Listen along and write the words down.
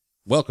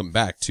Welcome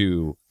back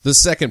to the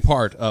second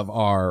part of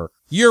our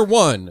Year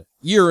 1,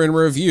 Year in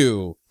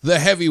Review. The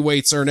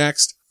heavyweights are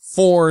next,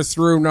 4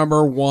 through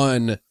number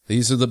 1.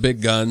 These are the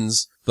big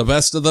guns, the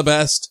best of the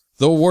best,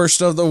 the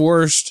worst of the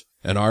worst,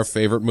 and our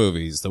favorite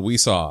movies that we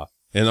saw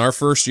in our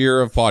first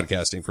year of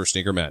podcasting for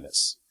Stinker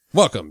Madness.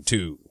 Welcome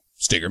to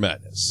Stinker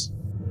Madness.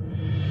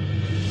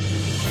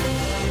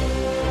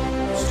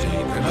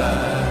 Stinker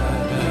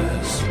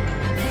Madness.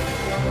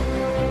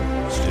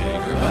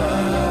 Stinker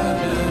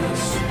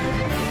Madness.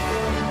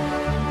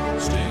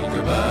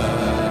 Stinker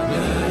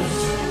Madness.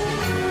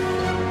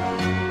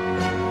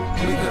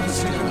 We got the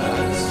Stinker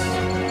Madness.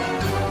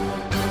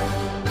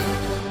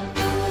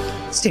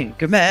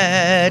 Stinker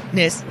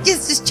Madness.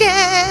 This is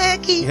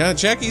Jackie. Yeah,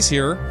 Jackie's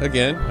here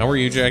again. How are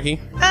you, Jackie?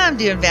 I'm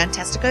doing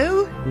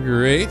fantastico.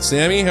 Great.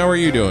 Sammy, how are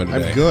you doing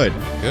today? I'm good.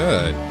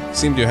 Good.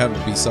 Seem to have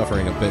to be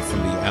suffering a bit from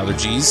the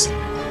allergies.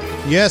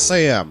 Yes, I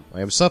am.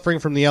 I am suffering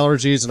from the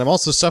allergies, and I'm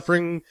also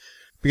suffering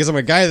because I'm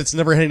a guy that's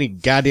never had any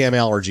goddamn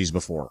allergies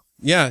before.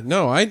 Yeah,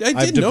 no, I did I've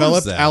notice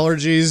developed that.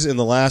 allergies in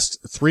the last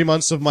 3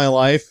 months of my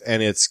life,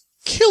 and it's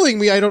killing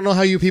me. I don't know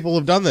how you people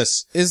have done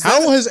this.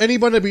 How has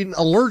anybody been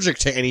allergic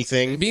to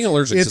anything? Being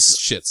allergic to It's-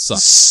 shit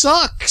sucks.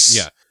 Sucks.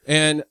 Yeah.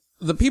 And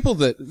the people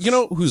that, you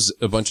know who's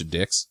a bunch of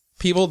dicks?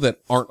 People that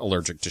aren't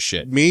allergic to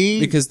shit. Me?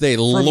 Because they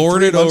From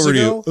lord 3 it months over to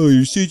you. ago? Oh,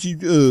 you're such a,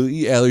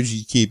 your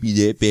allergies can't be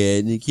that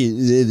bad. They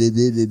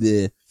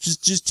can't,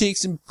 just take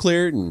some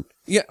Claritin.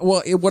 Yeah,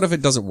 well, what if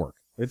it doesn't work?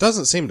 It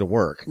doesn't seem to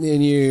work.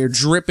 And you're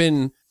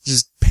dripping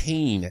just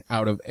pain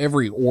out of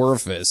every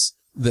orifice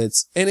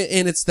that's, and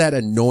it's that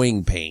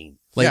annoying pain.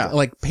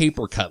 Like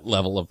paper cut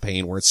level of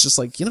pain where it's just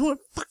like, you know what?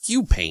 Fuck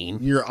you, pain.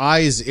 Your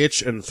eyes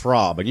itch and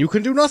throb, and you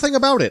can do nothing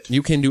about it.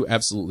 You can do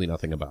absolutely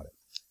nothing about it.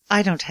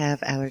 I don't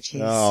have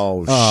allergies.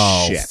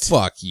 Oh, shit.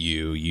 Fuck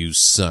you, you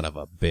son of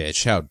a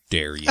bitch. How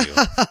dare you?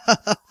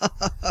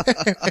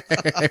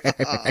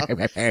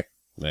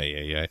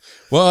 Yeah.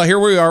 Well, here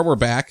we are. We're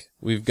back.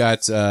 We've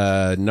got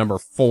number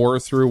 4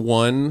 through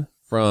 1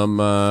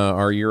 from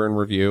our year in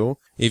review.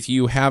 If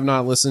you have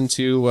not listened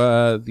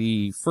to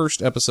the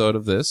first episode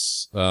of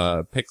this,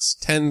 picks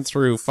 10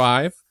 through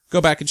 5,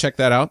 go back and check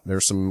that out.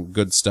 There's some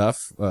good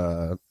stuff.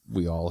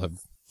 We all have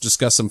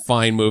discussed some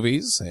fine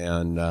movies,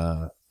 and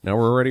now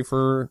we're ready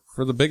for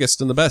the biggest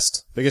and the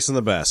best. Biggest and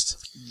the best.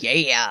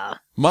 Yeah.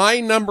 My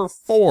number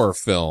 4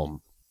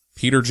 film,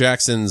 Peter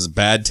Jackson's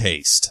Bad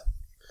Taste.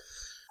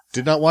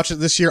 Did not watch it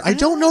this year. I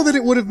don't know that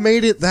it would have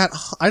made it that...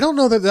 I don't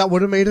know that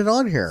would have made it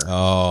on here.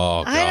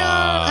 Oh, God.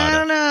 I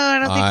don't know. I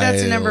don't think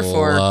that's a number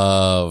 4. I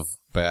love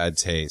Bad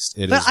Taste.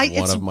 It But is one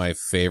it's of my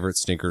favorite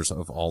stinkers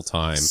of all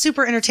time.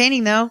 Super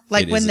entertaining though.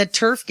 Like It when is. the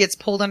turf gets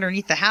pulled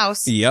underneath the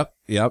house. Yep.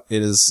 It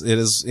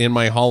is in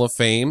my Hall of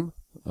Fame.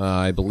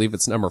 I believe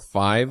it's number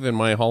 5 in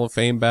my Hall of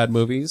Fame bad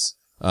movies.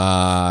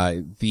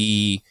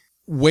 The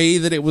way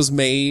that it was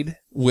made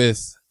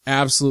with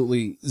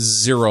absolutely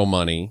zero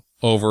money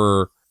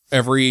over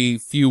every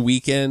few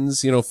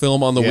weekends,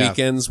 film on the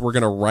weekends, we're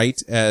going to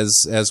write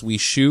as we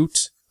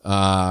shoot.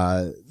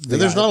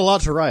 There's not a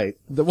lot to write.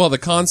 The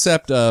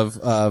concept of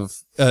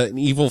an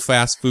evil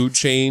fast food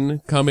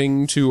chain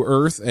coming to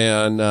Earth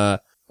and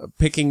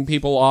picking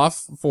people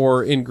off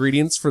for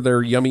ingredients for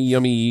their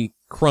yummy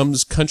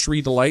Crumbs Country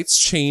Delights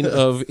chain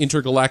of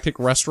intergalactic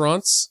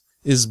restaurants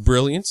is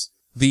brilliant.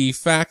 The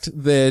fact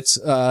that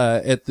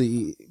at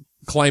the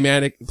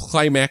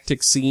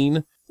climactic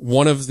scene,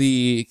 one of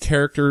the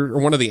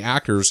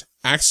actors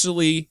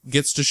actually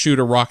gets to shoot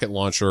a rocket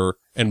launcher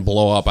and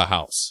blow up a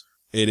house.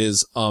 It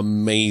is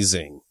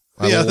amazing.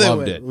 I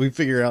loved it. We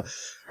figure out.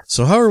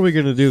 So how are we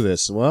going to do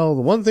this? Well,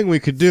 the one thing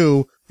we could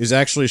do is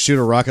actually shoot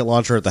a rocket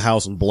launcher at the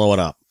house and blow it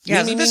up.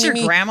 Yeah, is this your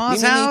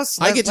grandma's house?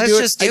 I get to Let's do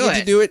it. just I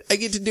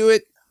get to do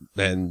it.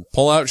 Then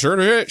pull out,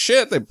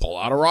 shit, they pull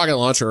out a rocket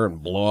launcher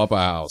and blow up a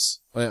house.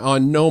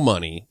 On no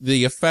money.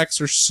 The effects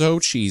are so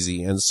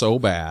cheesy and so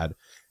bad.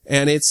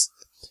 And it's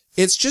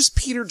just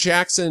Peter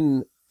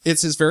Jackson.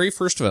 It's his very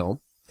first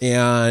film.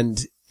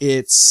 And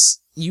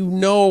it's,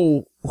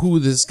 who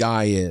this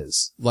guy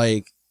is.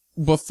 Like,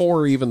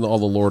 before even all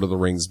the Lord of the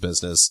Rings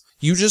business,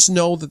 you just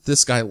know that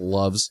this guy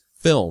loves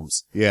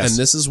films. Yes. And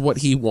this is what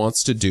he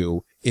wants to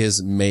do,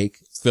 is make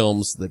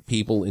films that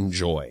people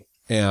enjoy.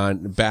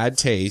 And Bad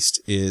Taste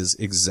is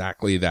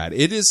exactly that.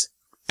 It is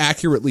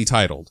accurately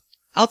titled.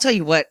 I'll tell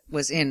you what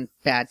was in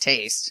Bad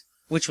Taste,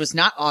 which was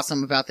not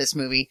awesome about this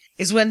movie,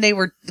 is when they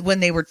were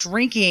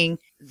drinking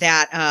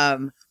that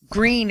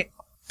green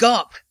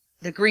gump,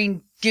 the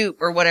green goop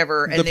or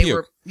whatever, and they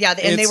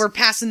were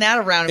passing that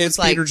around. It It's was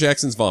like Peter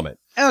Jackson's vomit.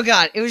 Oh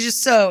God, it was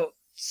just so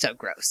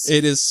gross.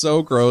 It is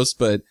so gross,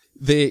 but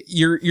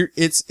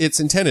it's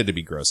intended to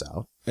be gross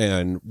out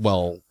and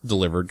well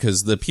delivered,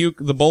 because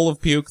the bowl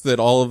of puke that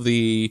all of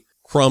the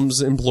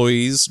Crumbs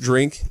employees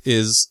drink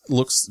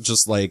looks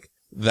just like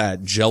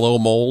that Jell-O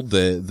mold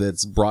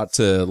that's brought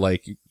to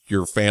like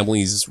your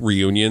family's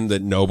reunion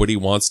that nobody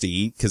wants to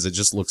eat because it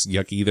just looks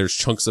yucky. There's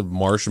chunks of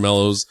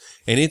marshmallows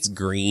and it's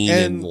green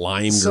and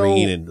lime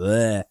green and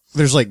bleh.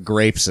 There's like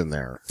grapes in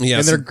there. Yes.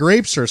 And their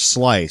grapes are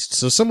sliced.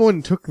 So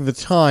someone took the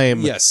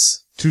time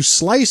Yes. to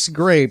slice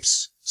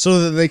grapes so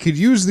that they could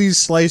use these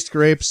sliced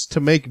grapes to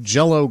make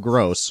Jell-O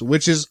gross,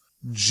 which is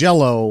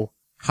Jell-O.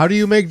 How do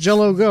you make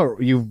Jell-O go?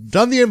 You've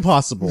done the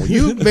impossible.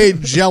 You've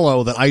made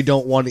Jell-O that I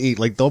don't want to eat.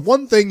 Like, the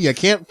one thing you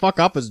can't fuck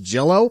up is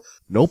Jell-O.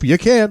 Nope, you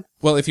can.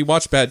 Well, if you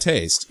watch Bad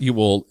Taste, you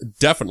will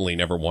definitely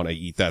never want to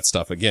eat that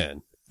stuff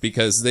again.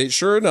 Because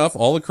sure enough,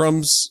 all the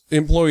Crumbs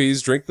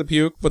employees drink the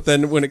puke, but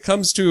then when it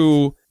comes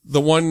to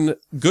the one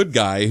good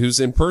guy who's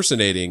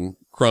impersonating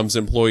Crumbs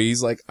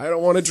employees, like, I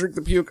don't want to drink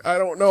the puke. I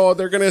don't know.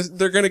 They're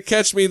gonna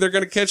catch me. They're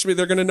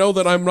gonna know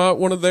that I'm not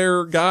one of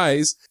their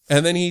guys.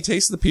 And then he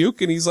tastes the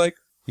puke and he's like,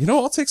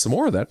 I'll take some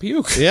more of that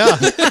puke. Yeah.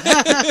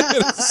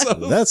 So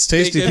That's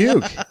tasty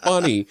puke.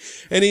 funny.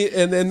 And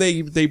then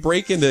they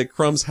break into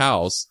Crumb's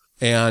house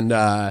and,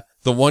 the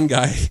one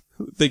guy,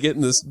 they get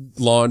in this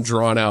long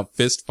drawn out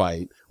fist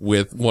fight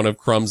with one of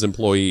Crumb's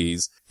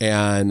employees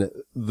and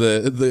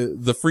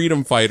the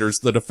freedom fighters,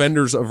 the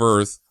defenders of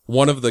Earth,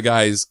 one of the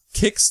guys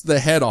kicks the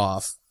head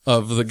off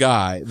of the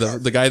guy,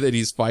 the guy that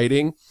he's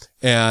fighting,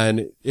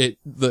 and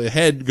the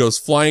head goes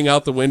flying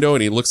out the window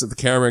and he looks at the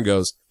camera and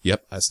goes,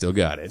 "Yep, I still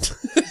got it."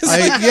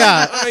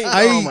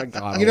 Oh my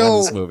God. You I love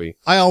know, this movie.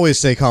 I always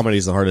say comedy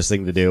is the hardest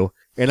thing to do.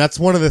 And that's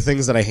one of the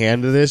things that I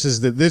hand to this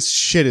is that this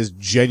shit is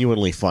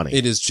genuinely funny.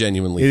 It is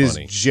genuinely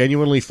funny. It is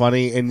genuinely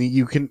funny. And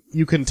you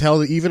can tell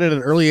that even at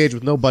an early age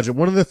with no budget,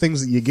 one of the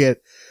things that you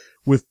get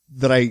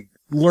that I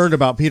learned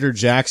about Peter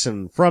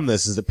Jackson from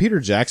this is that Peter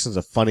Jackson's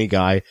a funny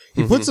guy.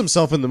 He puts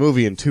himself in the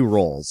movie in 2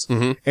 roles.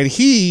 Mm-hmm. And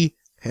he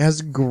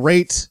has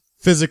great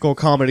physical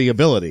comedy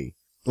ability.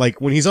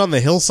 Like when he's on the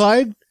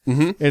hillside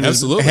and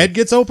Absolutely. his head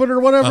gets open or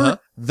whatever, Uh-huh.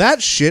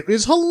 that shit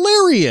is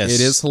hilarious. It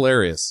is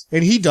hilarious.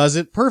 And he does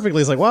it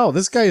perfectly. It's like, wow,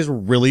 this guy is a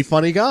really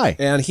funny guy.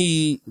 And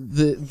his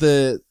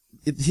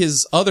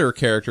other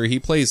character, he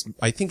plays,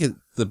 I think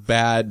the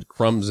bad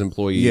Crumbs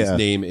employee's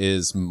name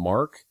is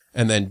Mark.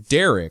 And then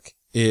Derek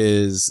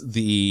is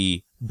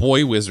the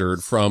boy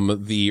wizard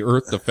from the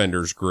Earth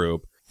Defenders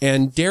group.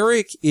 And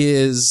Derek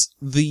is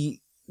the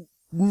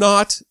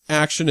not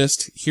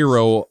actionist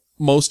hero,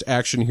 most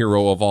action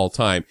hero of all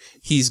time.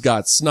 He's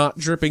got snot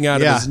dripping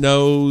out of his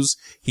nose.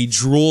 He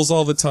drools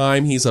all the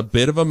time. He's a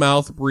bit of a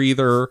mouth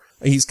breather.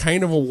 He's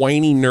kind of a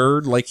whiny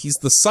nerd. Like, he's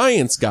the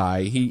science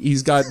guy.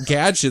 He's got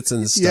gadgets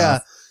and stuff. Yeah.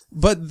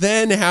 But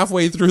then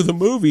halfway through the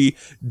movie,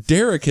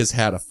 Derek has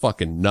had a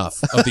fucking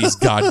enough of these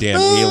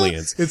goddamn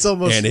aliens. It's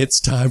almost, and it's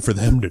time for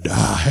them to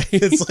die.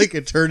 it's like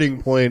a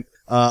turning point,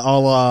 a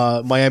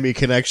la Miami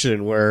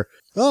Connection where,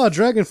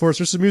 Dragon Force,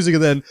 there's some music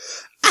and then,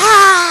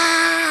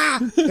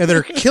 and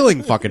they're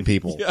killing fucking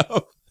people. Yeah.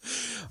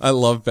 I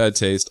love Bad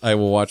Taste. I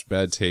will watch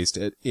Bad Taste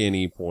at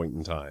any point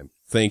in time.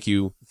 Thank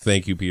you,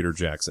 Peter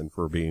Jackson,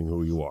 for being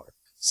who you are.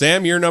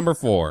 Sam, you're number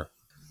 4.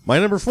 My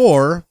number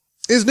 4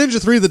 is Ninja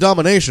 3: The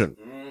Domination.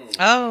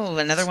 Oh,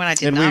 another one I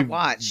did not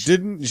watch. You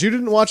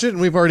didn't watch it,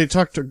 and we've already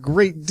talked a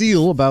great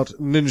deal about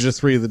Ninja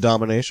 3: The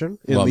Domination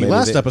in the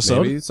last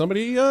episode. Maybe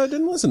somebody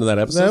didn't listen to that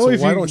episode, No, so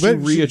if why you don't you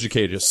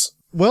re-educate us?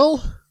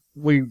 Well,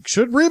 we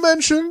should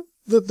re-mention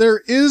that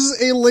there is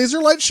a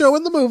laser light show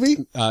in the movie.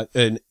 A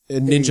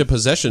Ninja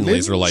Possession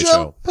laser light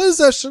show.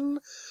 Possession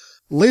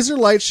laser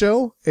light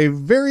show. A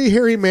very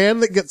hairy man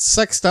that gets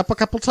sexed up a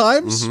couple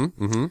times.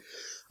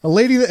 A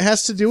lady that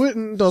has to do it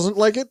and doesn't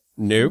like it.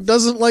 Nope.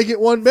 Doesn't like it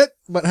one bit,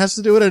 but has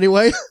to do it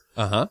anyway.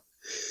 Uh-huh.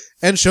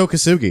 And Sho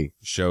Kosugi.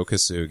 Sho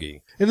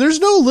Kosugi. And there's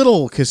no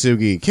little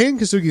Kosugi. King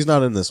Kosugi's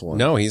not in this one.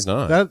 No, he's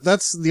not.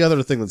 That's the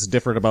other thing that's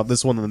different about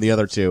this one than the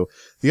other two.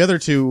 The other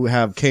two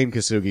have Kane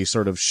Kosugi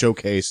sort of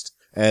showcased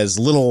as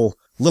little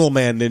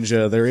man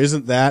ninja. There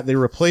isn't that. They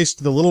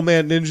replaced the little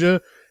man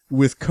ninja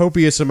with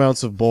copious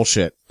amounts of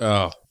bullshit.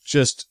 Oh.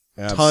 Just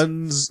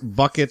tons,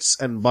 buckets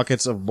and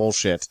buckets of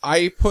bullshit.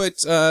 I put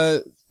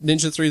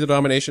Ninja 3: The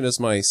Domination as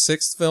my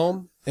 6th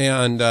film,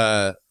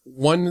 and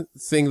one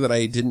thing that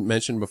I didn't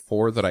mention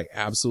before that I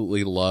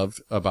absolutely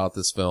loved about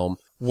this film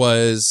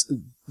was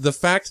the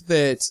fact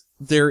that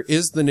there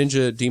is the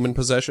ninja demon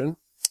possession,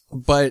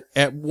 but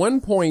at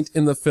one point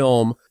in the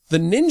film, the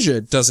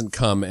ninja doesn't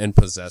come and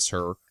possess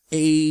her.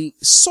 A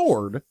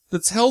sword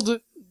that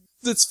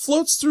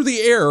floats through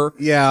the air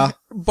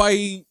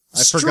by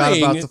I forgot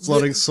about the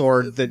floating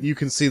sword that you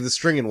can see the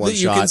string in one shot.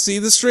 You can see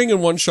the string in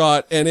one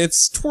shot, and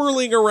it's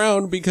twirling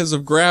around because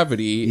of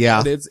gravity. Yeah.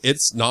 And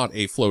it's not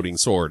a floating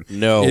sword.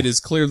 No. It is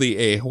clearly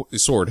a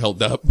sword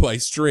held up by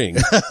string.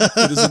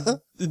 It is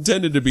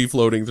intended to be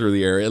floating through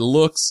the air. It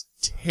looks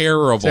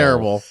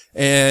terrible.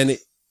 And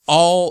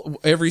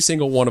every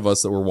single one of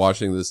us that were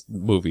watching this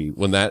movie,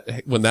 when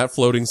that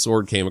floating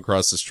sword came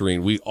across the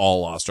screen, we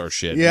all lost our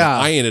shit. Yeah.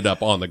 I ended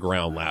up on the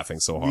ground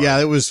laughing so hard. Yeah,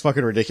 it was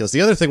fucking ridiculous.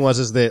 The other thing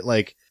is that,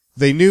 like,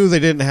 they knew they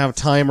didn't have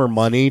time or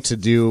money to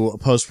do a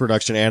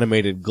post-production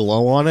animated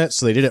glow on it,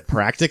 so they did it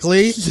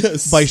practically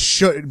by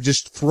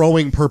just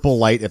throwing purple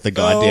light at the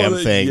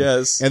goddamn thing.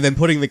 Yes. And then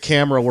putting the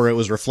camera where it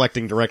was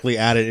reflecting directly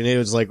at it, and it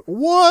was like,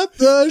 what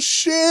the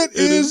shit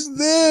is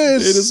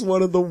this? It is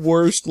one of the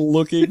worst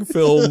looking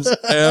films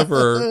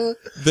ever.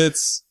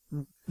 That's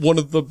one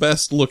of the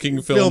best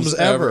looking films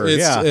ever.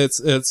 Yeah.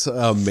 It's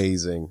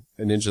amazing.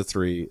 And Ninja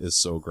 3 is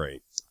so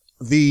great.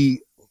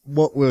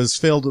 What was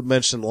failed to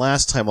mention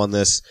last time on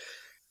this,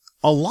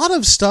 a lot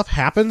of stuff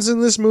happens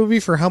in this movie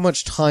for how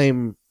much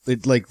time,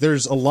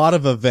 there's a lot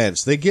of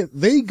events. They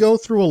go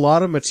through a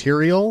lot of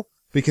material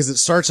because it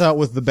starts out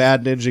with the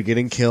bad ninja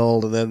getting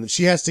killed and then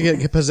she has to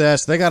get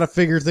possessed. They gotta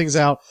figure things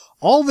out.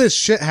 All this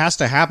shit has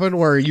to happen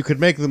where you could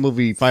make the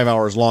movie 5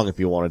 hours long if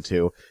you wanted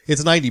to.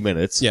 It's 90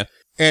 minutes. Yeah.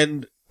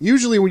 And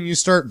usually when you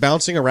start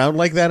bouncing around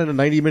like that in a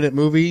 90-minute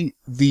movie,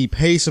 the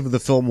pace of the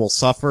film will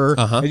suffer,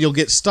 and you'll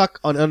get stuck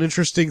on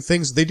uninteresting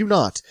things. They do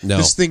not. No.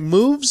 This thing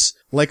moves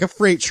like a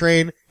freight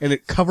train, and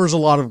it covers a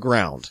lot of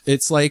ground.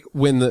 It's like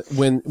when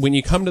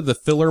you come to the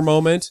filler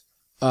moment,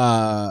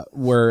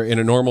 where in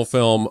a normal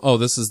film,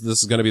 this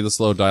is going to be the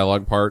slow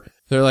dialogue part.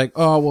 They're like,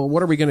 oh, well,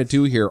 what are we going to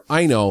do here?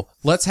 I know.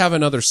 Let's have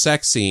another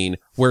sex scene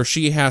where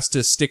she has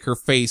to stick her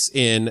face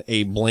in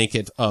a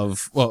blanket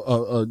of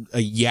a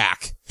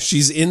yak.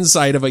 She's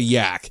inside of a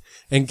yak.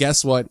 And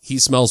guess what? He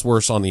smells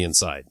worse on the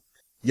inside.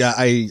 Yeah,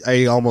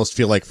 I almost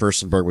feel like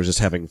Furstenberg was just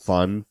having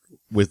fun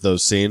with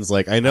those scenes.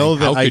 Like, I know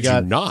that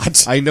you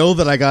not? I know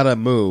that I gotta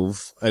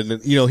move.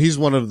 And, he's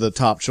one of the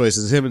top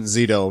choices. Him and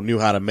Zito knew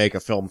how to make a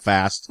film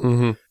fast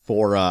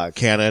for,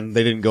 Canon.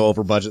 They didn't go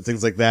over budget,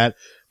 things like that.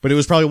 But it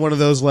was probably one of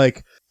those,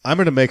 like, I'm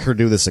gonna make her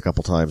do this a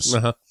couple times.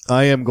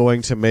 I am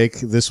going to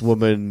make this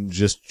woman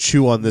just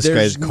chew on this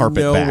guy's carpet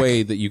There's back. no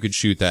way that you could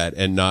shoot that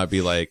and not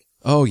be like,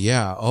 oh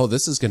yeah,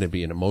 this is gonna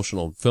be an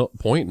emotional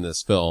point in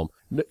this film.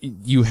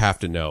 You have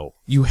to know.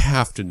 You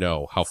have to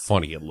know how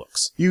funny it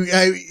looks. You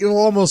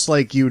almost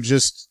like you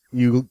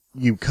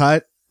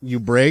cut, you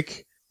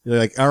break. You're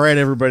like, all right,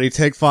 everybody,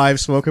 take 5,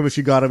 smoke them if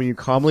you got them, and you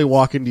calmly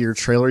walk into your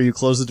trailer, you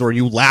close the door, and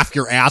you laugh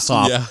your ass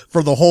off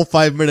for the whole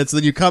 5 minutes, and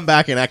then you come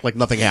back and act like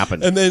nothing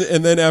happened. And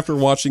then after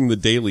watching the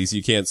dailies,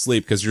 you can't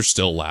sleep because you're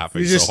still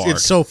laughing so hard.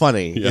 It's so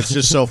funny. Yeah. It's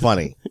just so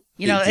funny.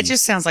 It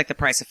just sounds like the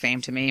price of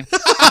fame to me.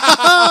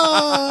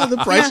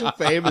 The price of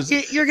fame is...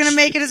 You're going to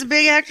make it as a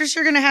big actress,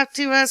 you're going to have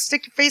to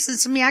stick your face in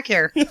some yak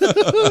hair.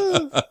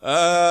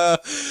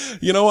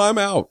 I'm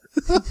out.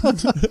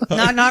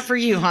 Not for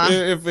you, huh?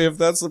 If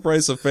that's the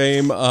price of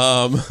fame,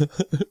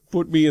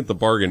 put me in the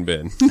bargain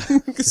bin.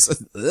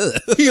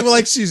 Even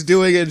like she's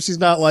doing it and she's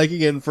not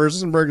liking it, and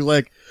Furstenberg's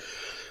like,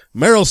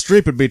 Meryl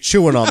Streep would be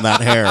chewing on that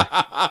hair.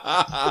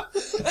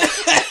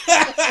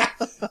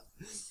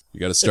 You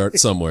gotta start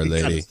somewhere,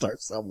 lady. Gotta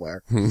start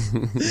somewhere.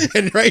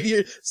 And right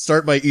here,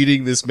 start by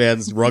eating this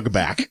man's rug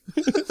back.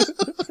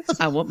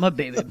 I want my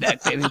baby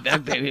back, baby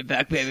back, baby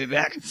back, baby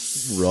back.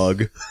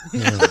 Rug.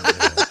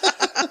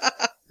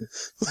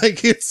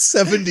 Like it's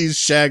 70s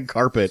shag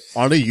carpet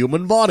on a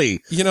human body.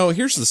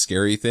 Here's the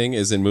scary thing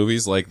is in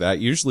movies like that,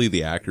 usually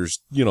the actors,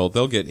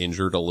 they'll get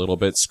injured a little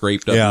bit,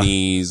 scraped up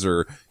knees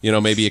or,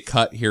 maybe a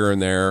cut here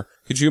and there.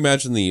 Could you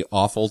imagine the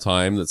awful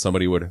time that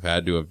somebody would have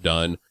had to have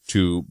done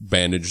to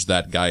bandage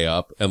that guy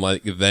up and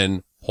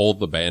then hold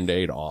the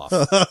Band-Aid off?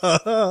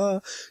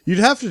 You'd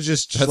have to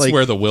just That's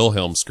where the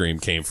Wilhelm scream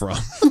came from.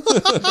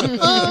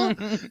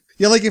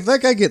 Yeah, like if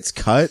that guy gets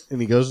cut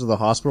and he goes to the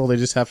hospital, they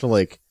just have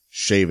to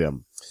shave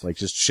him.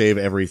 Just shave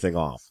everything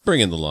off. Bring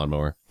in the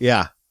lawnmower.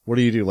 Yeah. What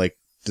do you do?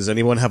 Does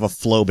anyone have a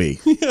Flowbee?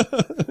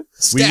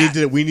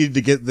 We need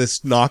to get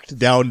this knocked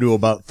down to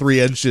about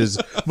 3 inches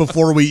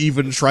before we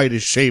even try to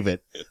shave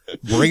it.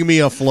 Bring me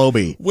a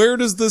Flowbee. Where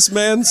does this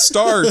man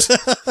start?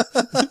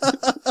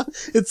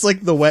 It's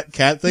like the wet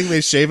cat thing.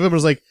 They shave him.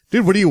 It's like,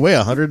 dude, what do you weigh?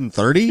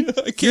 130?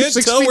 I can't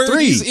tell where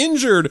he's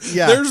injured.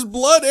 Yeah. There's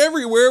blood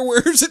everywhere.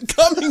 Where's it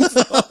coming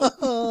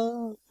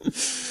from?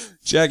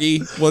 Jackie,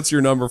 what's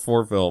your number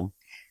 4 film?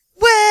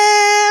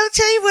 Well, I'll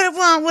tell you what I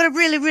want, what I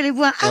really, really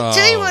want. I'll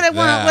tell you what I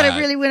want, what I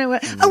really, really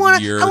want. I want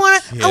to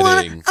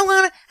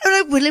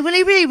really,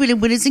 really, really, really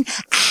want to sing.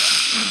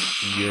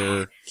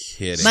 You're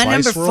kidding. My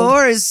number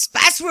 4 is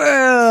Spice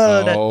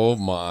World. Oh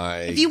my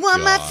If you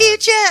want my God.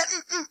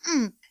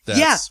 future.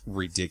 That's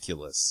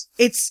ridiculous.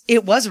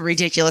 It was a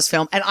ridiculous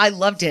film, and I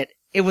loved it.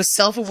 It was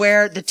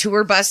self-aware, the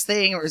tour bus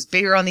thing, it was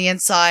bigger on the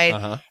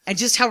inside, and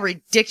just how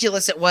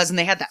ridiculous it was, and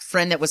they had that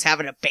friend that was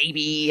having a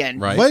baby, and...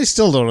 Right. Well, I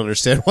still don't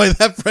understand why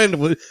that friend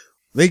would...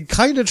 They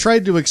kind of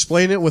tried to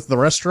explain it with the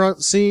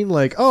restaurant scene,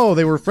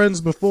 they were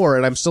friends before,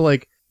 and I'm still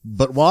like,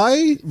 but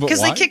why?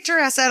 Because they kicked her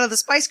ass out of the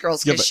Spice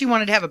Girls because she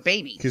wanted to have a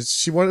baby. Because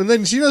she wanted... And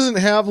then she doesn't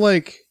have,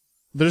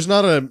 There's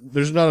not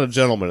a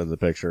gentleman in the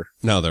picture.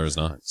 No, there is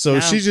not. So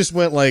she just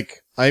went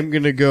I'm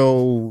gonna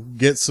go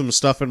get some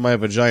stuff in my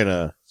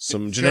vagina.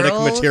 Some genetic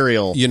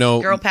material.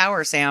 Girl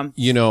power, Sam.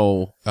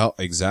 Oh,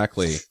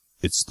 exactly.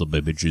 It's the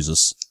baby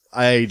Jesus.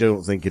 I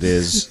don't think it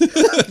is.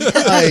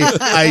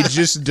 I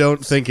just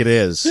don't think it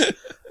is.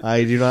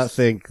 I do not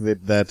think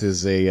that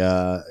is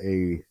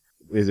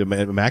is it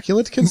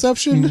immaculate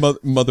conception?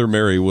 Mother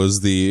Mary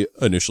was the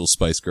initial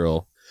Spice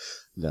Girl.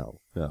 No.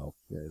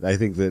 I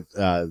think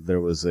that there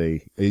was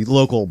a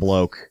local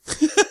bloke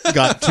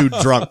got too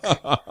drunk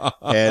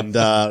and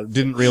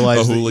didn't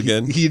realize a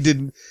hooligan. He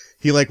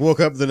he like woke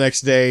up the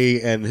next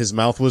day and his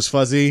mouth was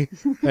fuzzy,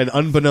 and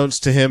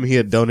unbeknownst to him, he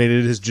had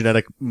donated his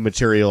genetic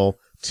material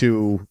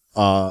to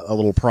a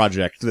little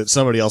project that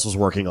somebody else was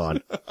working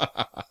on.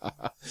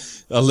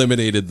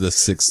 Eliminated the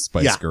sixth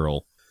Spice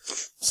Girl.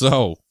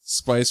 So,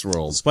 Spice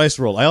World. Spice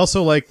World. I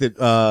also like that.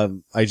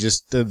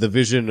 The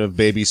vision of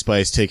Baby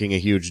Spice taking a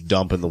huge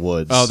dump in the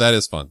woods. Oh, that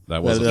is fun.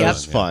 That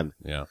was fun.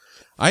 Yeah.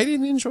 I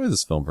didn't enjoy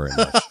this film very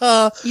much.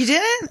 You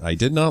didn't? I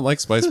did not like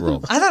Spice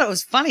World. I thought it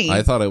was funny.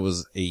 I thought it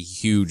was a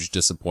huge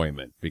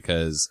disappointment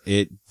because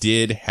it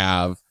did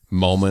have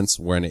moments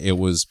when it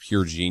was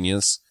pure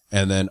genius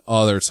and then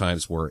other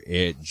times where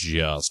it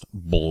just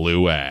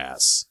blew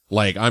ass.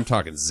 Like, I'm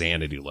talking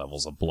Xanadu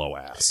levels of blow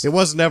ass. It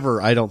was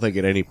never, I don't think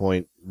at any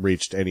point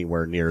reached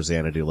anywhere near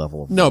Xanadu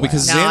level. No,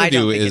 because No, I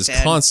don't Xanadu think it is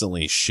did.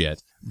 constantly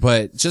shit.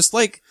 But just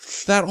like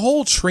that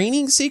whole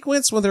training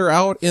sequence when they're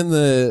out in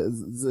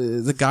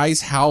the guy's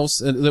house,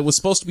 and it was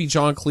supposed to be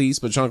John Cleese,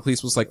 but John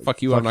Cleese was like,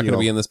 fuck you, I'm not going to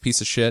be in this piece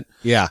of shit.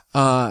 Yeah.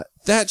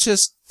 That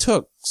just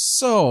took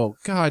so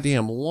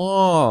goddamn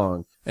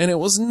long, and it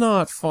was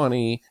not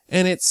funny,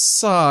 and it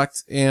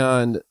sucked,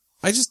 and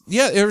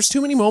there was too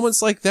many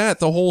moments like that.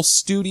 The whole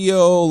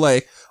studio,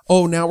 like,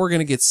 oh, now we're going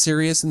to get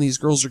serious and these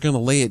girls are going to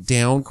lay it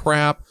down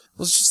crap. It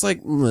was just like,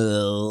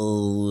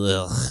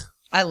 ugh.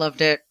 I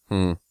loved it.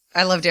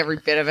 I loved every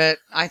bit of it.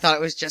 I thought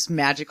it was just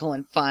magical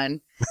and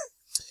fun.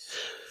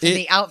 And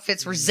the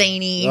outfits were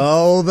zany.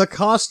 Oh, the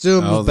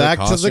costumes. Oh, Back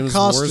to the were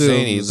costumes.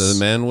 zany. The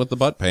men with the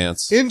butt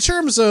pants. In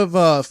terms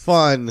of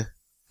fun,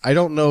 I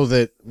don't know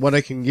that what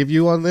I can give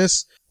you on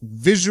this.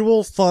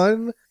 Visual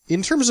fun.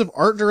 In terms of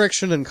art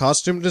direction and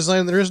costume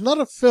design, there is not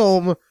a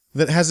film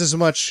that has as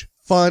much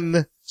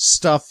fun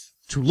stuff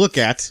to look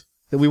at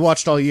that we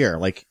watched all year.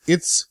 Like,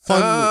 it's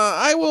fun.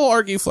 I will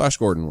argue Flash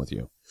Gordon with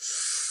you.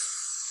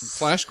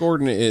 Flash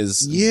Gordon is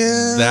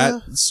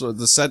so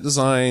the set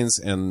designs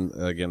and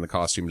again the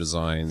costume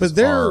designs But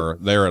they're at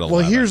 11.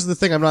 Well, here's the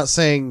thing. I'm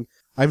saying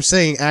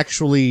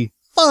actually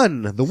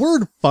fun. The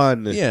word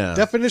fun. Yeah.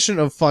 Definition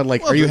of fun.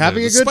 Like, Well, are you the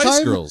having a good Spice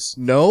time? Girls.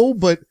 No,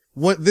 but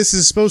what this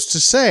is supposed to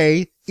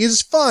say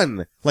is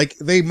fun. Like,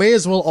 they may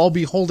as well all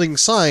be holding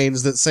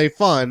signs that say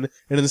fun,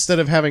 and instead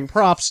of having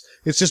props,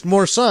 it's just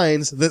more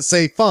signs that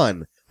say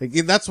fun. Like,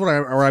 that's what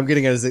I'm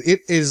getting at, is that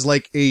it is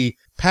like a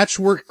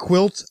patchwork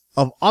quilt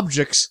of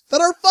objects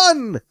that are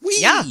fun.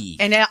 Yeah.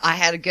 And I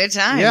had a good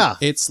time. Yeah.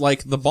 It's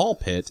like the ball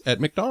pit at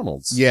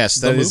McDonald's. Yes,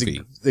 the that is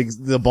movie.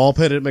 the ball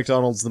pit at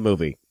McDonald's, the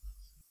movie.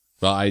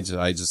 Well, I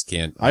just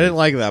can't. I didn't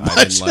like that much.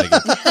 I didn't like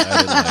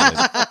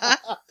it.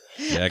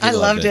 Jackie I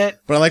loved it.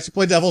 But I like to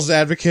play devil's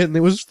advocate, and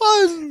it was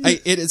fun.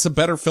 It's a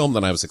better film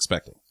than I was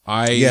expecting.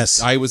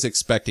 I was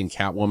expecting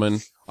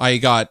Catwoman. I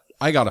got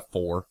a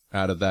 4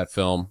 out of that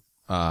film.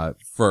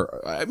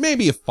 For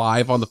maybe a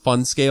 5 on the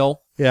fun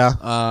scale.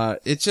 Yeah.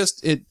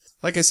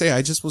 Like I say,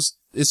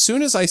 as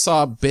soon as I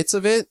saw bits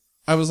of it,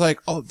 I was like,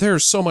 oh,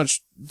 there's so much,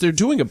 they're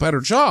doing a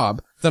better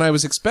job than I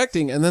was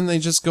expecting. And then they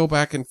just go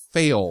back and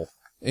fail.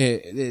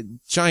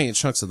 Giant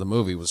chunks of the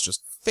movie was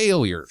just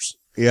failures.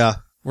 Yeah.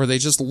 Where they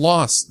just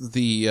lost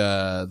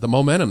the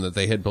momentum that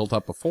they had built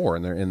up before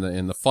in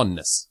the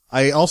funness.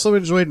 I also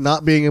enjoyed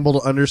not being able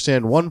to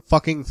understand one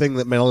fucking thing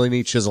that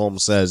Melanie Chisholm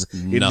says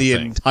in the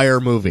entire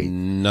movie.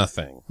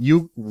 Nothing.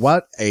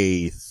 What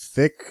a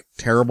thick,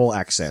 terrible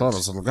accent.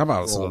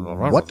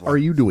 What are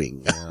you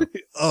doing? Yeah.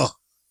 Ugh.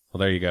 Well,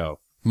 there you go.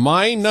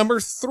 My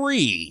number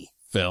 3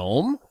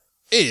 film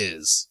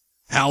is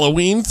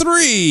Halloween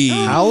 3.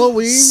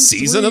 Halloween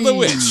Season 3. of the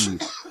Witch.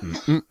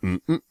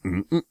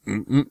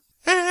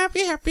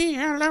 Happy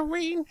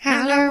Halloween,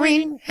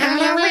 Halloween,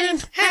 Halloween,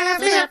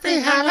 happy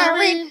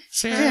Halloween,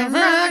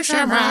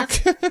 Shamrock.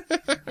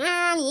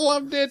 I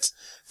loved it.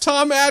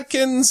 Tom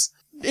Atkins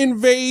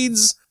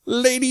invades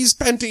ladies'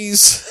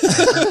 panties.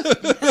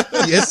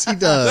 Yes, he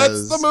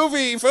does. That's the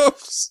movie,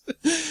 folks.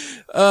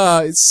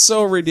 It's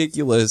so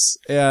ridiculous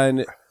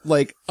and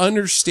like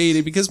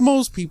understated because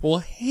most people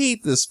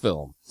hate this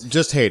film.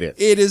 Just hate it.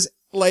 It is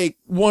like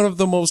one of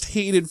the most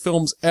hated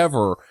films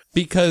ever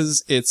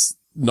because it's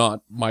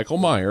not Michael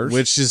Myers.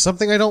 Which is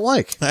something I don't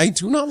like. I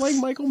do not like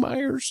Michael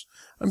Myers.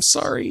 I'm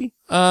sorry.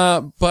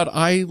 But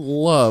I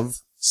love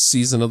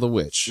Season of the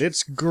Witch.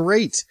 It's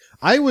great.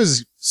 I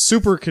was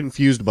super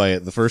confused by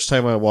it the first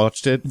time I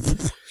watched it.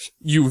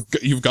 You've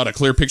got a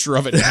clear picture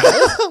of it now?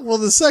 Well,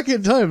 the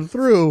second time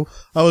through,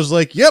 I was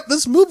like, yep,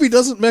 this movie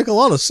doesn't make a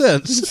lot of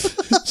sense.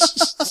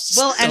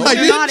 Well, and I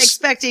you're didn't- not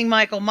expecting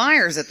Michael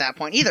Myers at that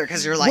point either,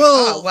 because you're like,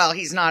 Well-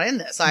 he's not in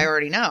this. I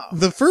already know.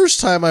 The first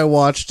time I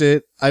watched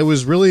it, I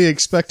was really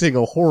expecting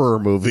a horror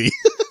movie.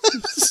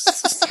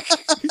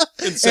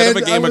 Instead of a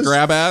And game I of was-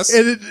 grab ass?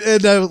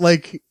 and I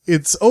like,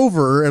 it's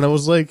over, and I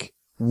was like,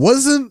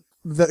 wasn't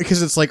that,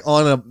 because it's like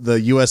on the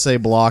USA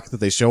block that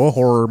they show a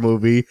horror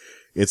movie.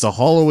 It's a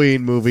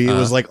Halloween movie. It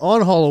was like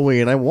on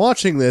Halloween. I'm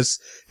watching this.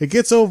 It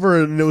gets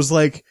over, and it was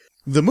like,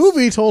 the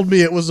movie told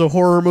me it was a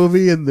horror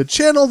movie, and the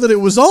channel that it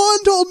was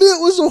on told me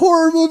it was a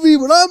horror movie,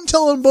 but I'm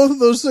telling both of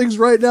those things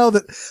right now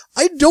that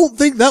I don't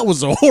think that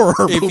was a horror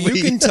If movie.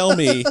 you can tell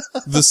me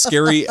the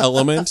scary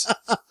element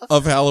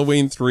of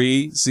Halloween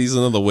 3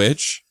 Season of the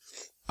Witch,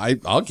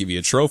 I'll give you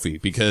a trophy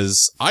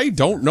because I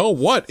don't know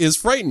what is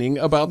frightening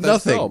about that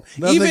Nothing. film.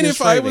 Nothing Even is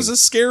if I was frightening. a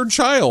scared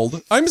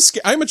child,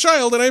 I'm a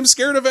child and I'm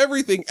scared of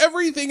everything.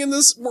 Everything in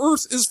this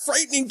earth is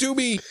frightening to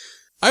me.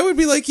 I would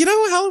be like,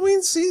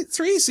 Halloween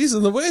 3 Season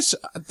of the Witch,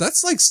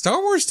 that's like Star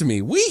Wars to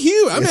me.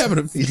 Wee-hoo, I'm having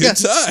a good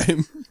Yes.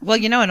 time.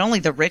 Well, and only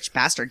the rich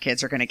bastard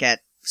kids are going to get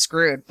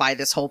screwed by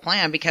this whole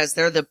plan because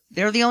they're the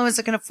only ones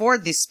that can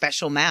afford these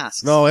special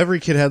masks No, every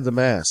kid had the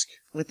mask.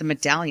 with the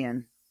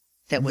medallion.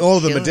 That would Oh,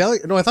 the kill-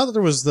 medallion. No, I thought that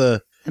there was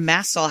the. The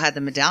masks all had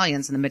the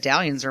medallions, and the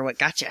medallions are what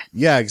got you.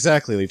 Yeah,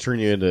 exactly. They turn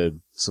you into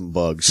some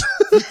bugs.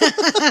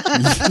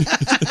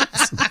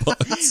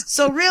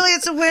 So really,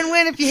 it's a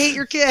win-win if you hate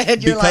your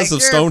kid. You're Because like, of "You're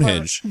a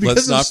Stonehenge.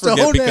 Because Let's of not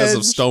forget because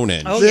of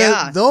Stonehenge. Stonehenge. Oh,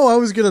 yeah. No, I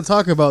was going to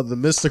talk about the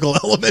mystical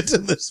element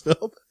in this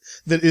film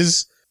that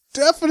is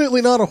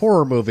definitely not a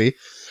horror movie.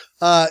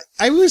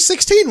 I was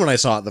 16 when I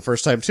saw it the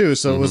first time too,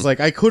 so it was like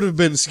I could have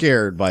been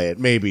scared by it,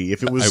 maybe,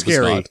 if it was I was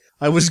scary. not.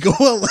 I was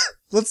going,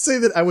 let's say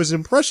that I was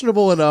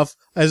impressionable enough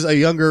as a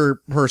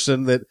younger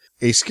person that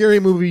a scary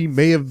movie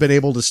may have been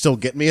able to still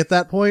get me at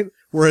that point,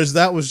 whereas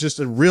that was just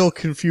a real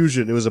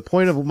confusion. It was a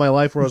point of my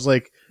life where I was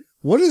like,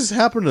 what is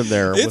happening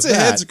there? It's with a that?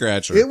 head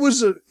scratcher. It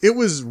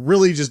was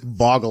really just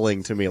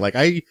boggling to me. Like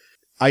I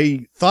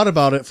thought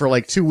about it for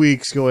like 2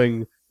 weeks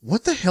going,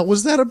 what the hell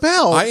was that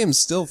about? I am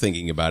still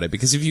thinking about it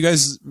because if you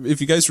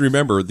guys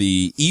remember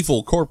the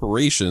evil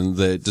corporation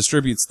that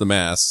distributes the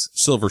masks,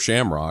 Silver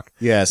Shamrock,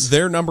 Yes.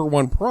 their number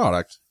one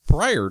product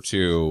prior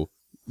to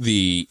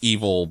the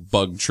evil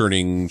bug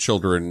churning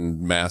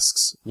children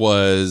masks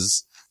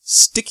was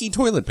sticky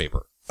toilet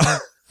paper.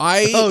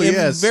 I Oh, am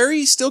yes.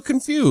 very still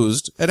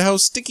confused at how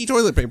sticky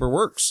toilet paper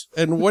works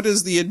and what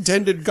is the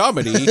intended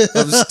comedy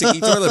of sticky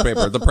toilet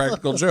paper, the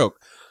practical joke.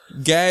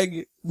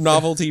 Gag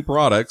novelty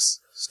products,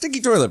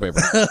 sticky toilet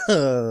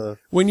paper.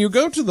 When you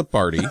go to the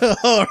party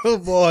Oh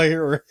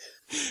boy.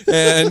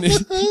 and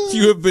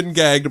you have been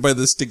gagged by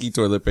the sticky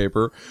toilet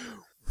paper,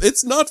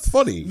 it's not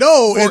funny.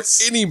 No, for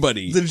it's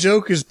anybody. the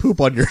joke is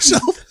poop on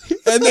yourself.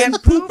 And then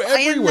And poop poop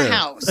everywhere. in the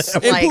house.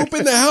 And Like, poop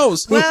in the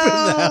house.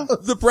 well,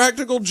 The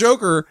practical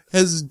joker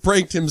has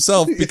pranked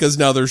himself because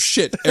now there's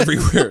shit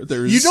everywhere.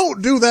 There's You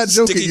don't do that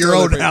joke at sticky your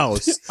toilet own paper.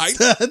 house. I-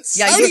 That's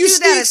Yeah, How you do you do that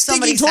sneak at sticky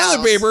somebody's toilet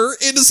house. paper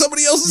into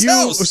somebody else's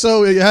house?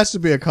 so it has to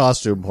be a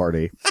costume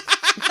party.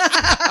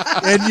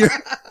 And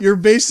you're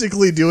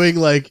basically doing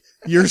like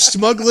you're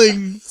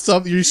smuggling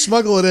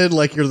it in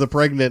like you're the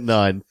pregnant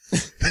nun.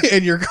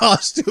 And your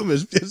costume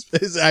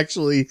is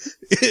actually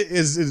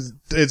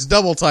it's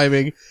double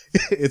timing.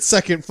 Its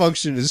second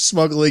function is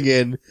smuggling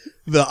in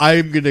the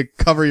I'm gonna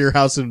cover your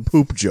house in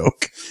poop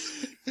joke.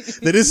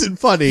 That isn't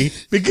funny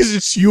because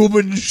it's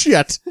human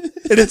shit and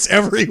it's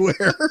everywhere.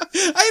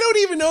 I don't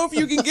even know if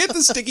you can get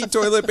the sticky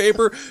toilet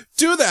paper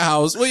to the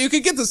house. Well, you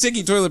can get the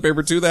sticky toilet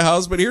paper to the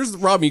house, but here's the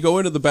problem. You go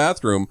into the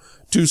bathroom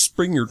to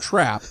spring your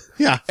trap.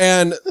 Yeah.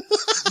 And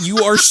you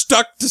are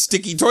stuck to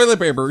sticky toilet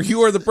paper.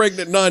 You are the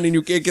pregnant nun and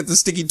you can't get the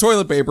sticky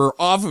toilet paper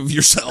off of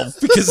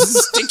yourself because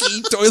it's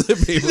sticky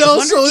toilet paper. No, I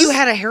wonder so if you this-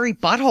 had a hairy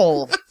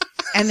butthole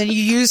and then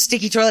you use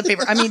sticky toilet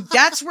paper. I mean,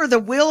 that's where the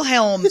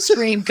Wilhelm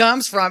scream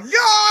comes from.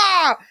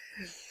 Yeah!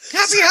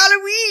 Happy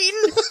Halloween!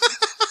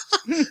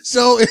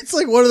 So it's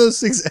like one of those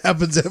things that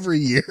happens every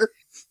year,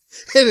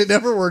 and it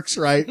never works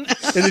right, and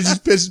it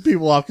just pisses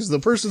people off because the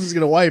person's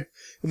gonna wipe,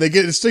 and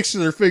it sticks to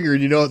their finger,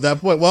 and at that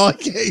point, well, I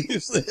can't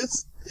use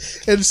this.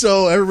 And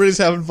so everybody's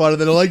having fun, and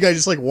then the one guy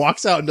just like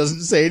walks out and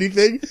doesn't say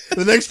anything.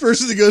 And the next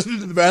person that goes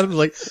into the bathroom is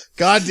like,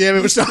 God damn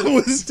it, what's wrong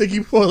with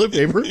sticky toilet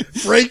paper?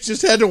 Frank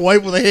just had to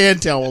wipe with a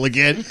hand towel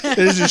again. And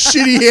there's a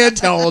shitty hand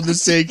towel in the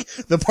sink.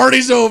 The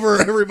party's over,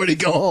 everybody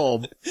go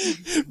home.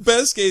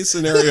 Best case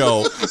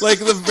scenario, like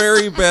the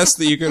very best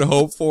that you could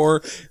hope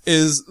for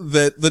is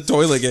that the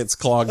toilet gets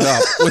clogged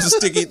up with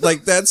sticky,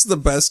 like that's the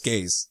best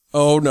case.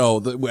 Oh no,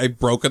 I've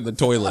broken the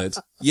toilet.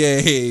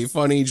 Yay,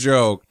 funny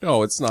joke.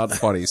 No, it's not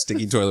funny.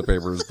 Sticky toilet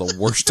paper is the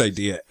worst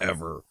idea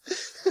ever.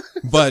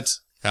 But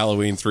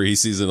Halloween 3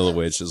 Season of the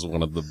Witch is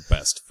one of the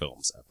best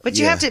films ever. But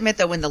you have to admit,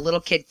 though, when the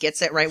little kid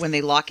gets it right, when they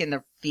lock in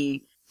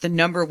the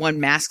number one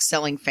mask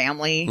selling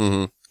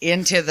family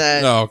into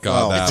the, Oh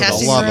god, Oh, that the was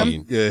testing a room?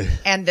 scene. Yeah.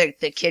 and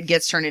the kid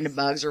gets turned into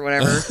bugs or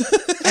whatever.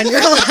 And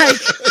you're like,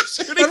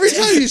 Every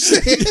time you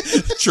say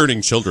it,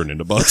 Churning children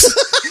into bugs.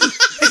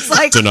 it's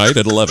like, Tonight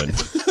at 11.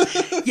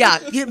 yeah.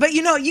 But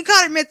you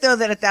gotta admit, though,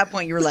 that at that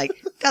point you were like,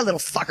 that little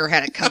fucker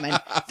had it coming.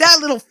 That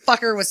little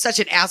fucker was such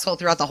an asshole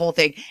throughout the whole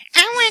thing.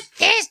 I want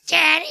this,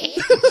 Daddy.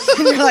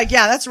 And you're like,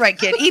 yeah, that's right,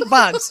 kid. Eat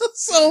bugs.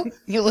 so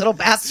You little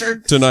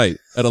bastard. Tonight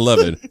at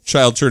 11,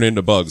 child turned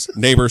into bugs.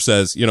 Neighbor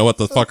says, you know what,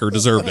 the fucker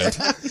deserved it.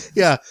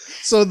 yeah.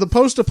 So the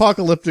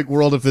post-apocalyptic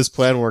world, if this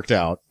plan worked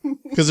out,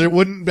 because it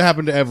wouldn't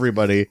happen to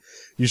everybody,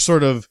 you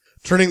sort of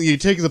you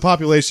take the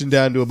population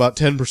down to about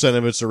 10%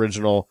 of its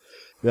original.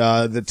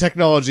 The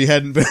technology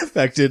hadn't been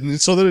affected,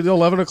 and so that at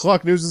 11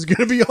 o'clock news is going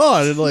to be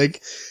on. And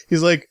like,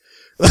 he's like,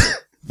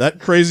 that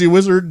crazy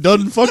wizard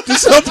done fucked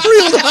us up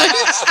real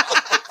nice.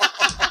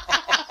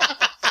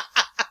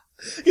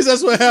 Because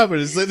that's what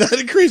happened. Is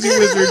that crazy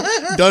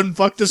wizard done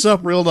fucked us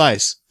up real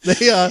nice. They,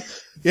 yeah,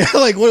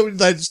 like, what,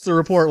 that's the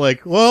report,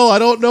 like, well, I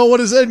don't know what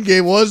his end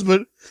game was,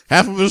 but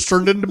half of us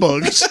turned into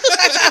bugs.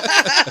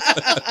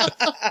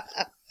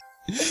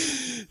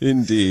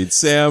 Indeed.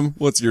 Sam,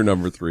 what's your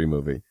number 3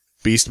 movie?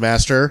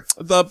 Beastmaster.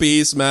 The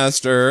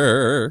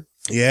Beastmaster.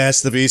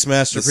 Yes, the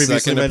Beastmaster The previously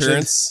second mentioned.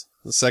 appearance.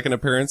 The second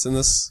appearance in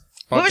this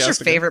podcast. What was your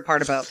again? favorite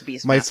part about the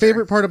Beastmaster? My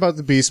favorite part about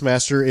the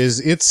Beastmaster is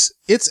its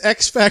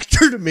X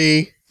factor to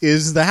me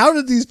is how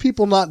did these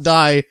people not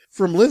die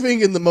from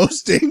living in the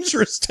most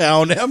dangerous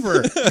town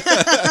ever?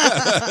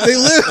 They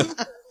live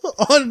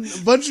on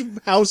a bunch of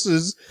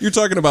houses. You're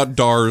talking about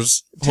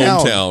Dar's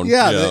Town. hometown.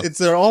 Yeah,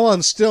 they're all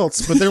on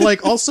stilts, but they're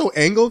like also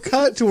angle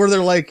cut to where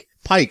they're like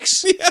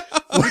pikes.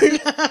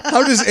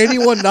 How does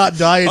anyone not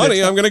die in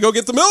Honey, I'm gonna go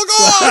get the milk.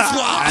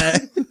 Oh!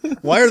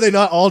 Why are they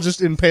not all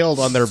just impaled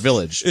on their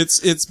village?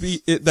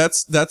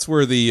 That's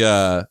where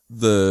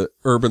the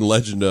urban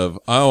legend of,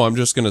 oh, I'm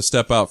just gonna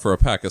step out for a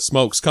pack of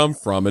smokes come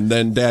from, and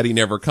then Daddy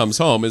never comes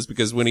home, is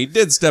because when he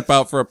did step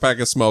out for a pack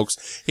of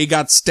smokes, he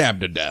got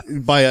stabbed to death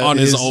By on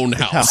his own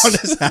house. On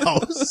his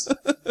house.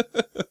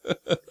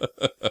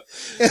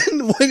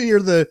 And when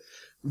you're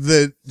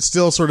the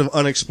still sort of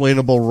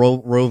unexplainable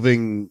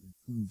roving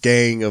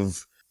gang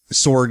of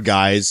sword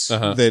guys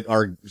that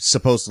are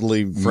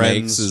supposedly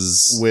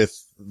friends with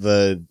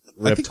the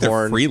I think they're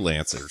Riptorn.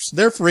 freelancers.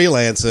 They're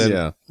freelancing.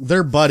 Yeah.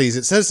 They're buddies.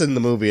 It says in the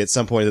movie at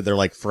some point that they're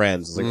like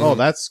friends. It's like, oh,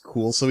 that's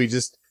cool. So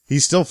he's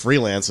still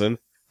freelancing.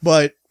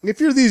 But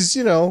if you're these,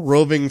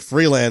 roving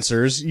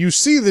freelancers, you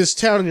see this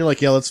town and you're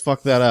like, yeah, let's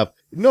fuck that up.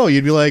 No,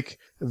 you'd be like,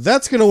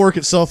 that's going to work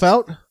itself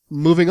out.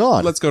 Moving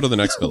on. Let's go to the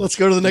next village. Let's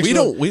go to the next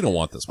village. We don't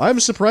want this one. I'm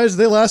surprised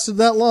they lasted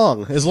that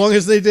long. As long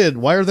as they did.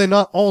 Why are they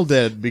not all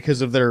dead?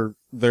 Because of their,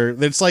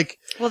 it's like,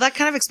 Well, that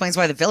kind of explains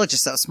why the village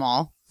is so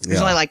small. There's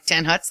Yeah. only like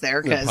 10 huts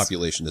there, The because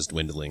population is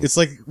dwindling. it's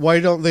like, why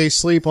don't they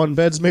sleep on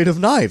beds made of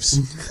knives?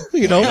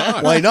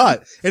 Why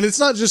not? And it's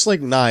not just like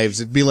knives.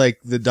 It'd be like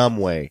the dumb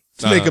way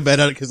to make a bed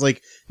out of, cause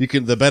like,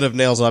 the bed of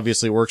nails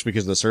obviously works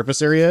because of the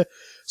surface area.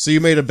 So you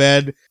made a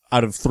bed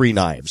out of 3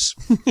 knives.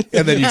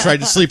 And then you tried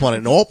to sleep on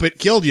it. Nope, it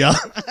killed you.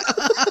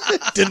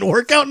 Didn't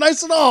work out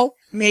nice at all.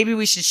 maybe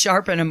we should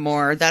sharpen them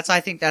more. I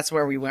think that's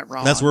where we went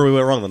wrong. That's where we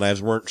went wrong. The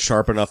knives weren't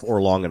sharp enough or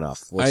long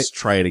enough. Let's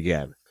try it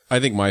again. I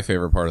think my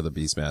favorite part of the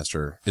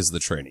Beastmaster is the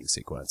training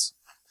sequence.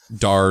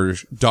 Dar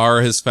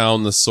has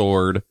found the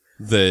sword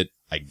that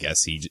I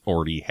guess he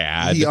already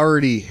had. He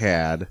already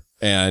had.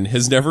 And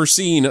has never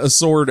seen a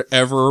sword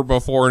ever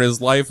before in his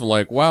life. And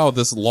like, wow,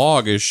 this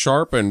log is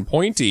sharp and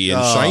pointy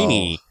and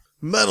shiny.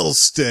 Metal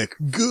stick,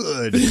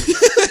 good.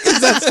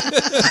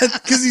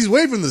 Because he's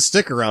waving the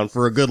stick around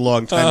for a good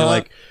long time. You're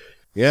like,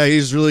 yeah,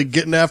 he's really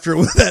getting after it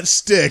with that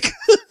stick.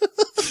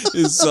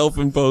 His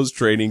self-imposed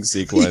training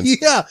sequence.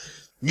 Yeah,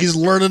 he's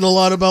learning a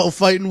lot about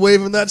fighting,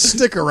 waving that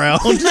stick around.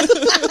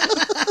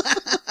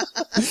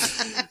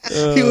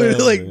 He would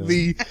like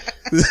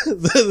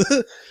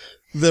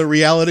the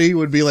reality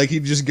would be like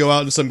he'd just go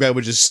out and some guy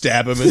would just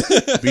stab him and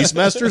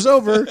Beastmaster's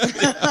over.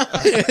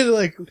 And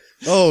like,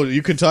 oh,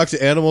 you can talk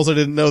to animals. I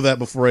didn't know that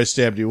before I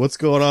stabbed you. What's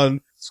going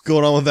on? What's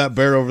going on with that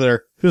bear over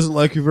there? He doesn't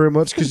like you very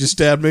much because you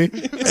stabbed me.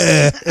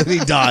 And he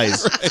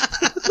dies.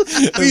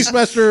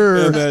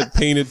 Beastmaster. And that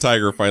painted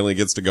tiger finally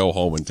gets to go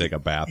home and take a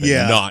bath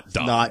and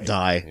not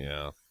die.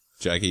 Yeah.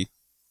 Jackie?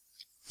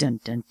 Dun,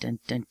 dun, dun,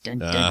 dun, dun,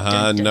 dun,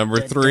 Uh-huh, dun,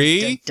 number dun,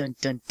 3. Dun,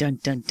 dun, dun,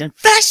 dun, dun.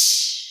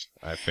 Flash!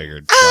 I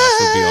figured Flash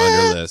would be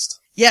on your list.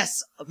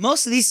 Yes,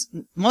 most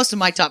of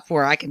my top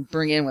 4 I can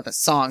bring in with a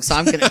song, so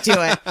I'm going to do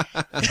it.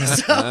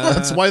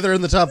 That's why they're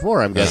in the top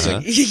 4, I'm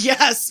guessing.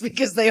 Yes,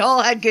 because they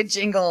all had good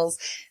jingles.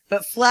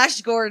 But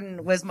Flash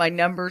Gordon was my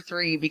number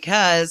 3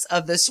 because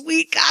of the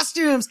sweet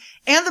costumes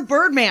and the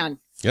Birdman.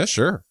 Yeah,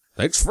 sure.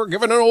 Thanks for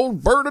giving an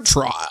old bird a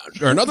try,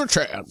 or another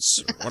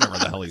chance, or whatever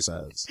the hell he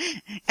says.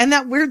 And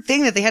that weird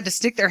thing that they had to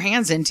stick their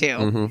hands into.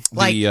 Mm-hmm.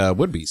 Like, The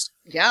wood beast.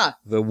 yeah.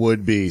 The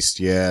Wood Beast,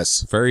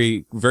 yes.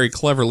 Very, very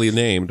cleverly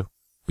named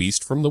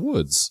Beast from the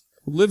Woods.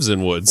 Who lives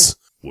in woods.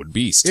 Wood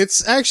beast.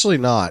 It's actually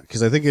not,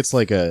 because I think it's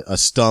like a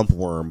stump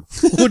worm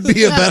would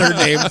be a better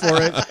name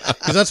for it.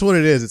 Because that's what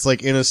it is. It's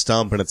like in a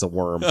stump and it's a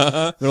worm.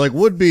 They're like,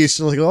 wood beast.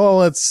 And I'm like, oh,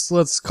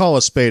 let's call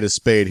a spade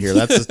here.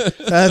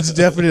 That's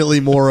definitely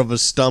more of a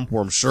stump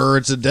worm. Sure,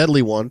 it's a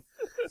deadly one.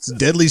 It's a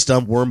deadly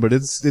stump worm, but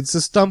it's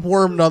a stump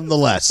worm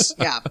nonetheless.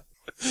 Yeah.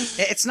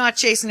 It's not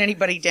chasing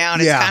anybody down.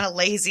 It's Yeah. kind of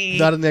lazy.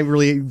 Not a name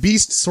really.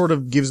 Beast sort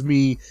of gives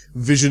me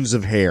visions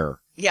of hair.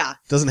 Yeah.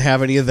 Doesn't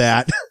have any of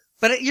that.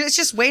 But it's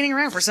just waiting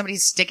around for somebody to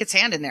stick its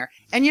hand in there.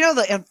 And you know,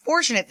 the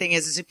unfortunate thing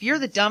is if you're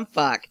the dumb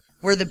fuck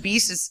where the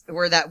beast is,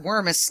 where that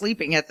worm is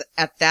sleeping at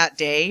that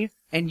day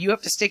and you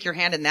have to stick your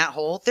hand in that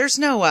hole, there's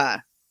no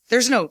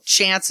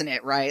chance in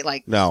it, right?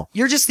 Like, No.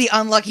 you're just the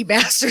unlucky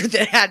bastard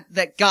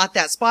that got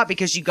that spot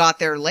because you got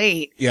there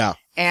late. Yeah.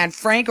 And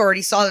Frank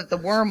already saw that the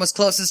worm was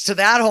closest to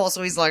that hole.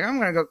 So he's like, I'm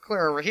going to go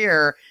clear over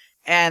here.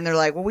 And they're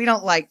like, well, we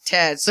don't like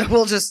Ted. So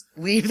we'll just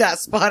leave that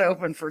spot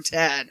open for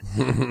Ted.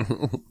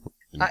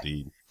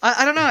 Indeed.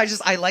 I don't know.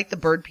 I like the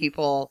bird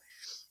people.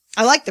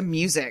 I like the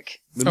music.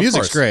 The Of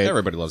music's course, great.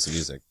 Everybody loves the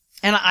music.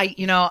 And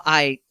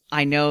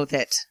I know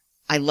that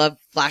I love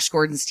Flash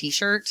Gordon's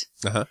t-shirt.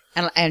 Uh-huh.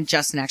 And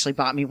Justin actually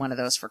bought me one of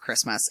those for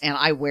Christmas, and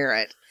I wear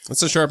it.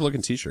 It's a sharp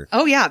looking t-shirt.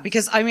 Oh yeah,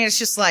 because I mean, it's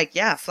just like,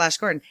 yeah, Flash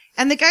Gordon.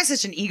 And the guy's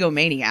such an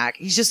egomaniac.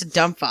 He's just a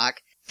dumb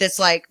fuck that's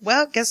like,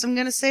 well, guess I'm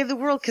gonna save the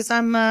world because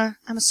I'm a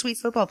sweet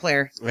football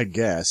player. I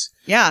guess.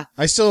 Yeah.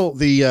 I still,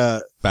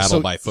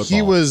 Battle by football.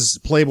 He was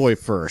Playboy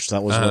first.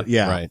 That was, what,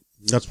 yeah. Right.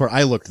 That's where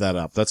I looked that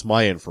up. That's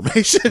my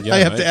information. Yeah, I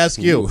have right. to ask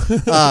you.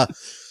 Ooh.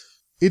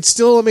 It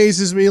still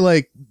amazes me,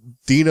 like,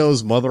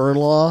 Dino's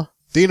mother-in-law.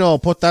 Dino,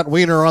 put that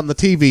wiener on the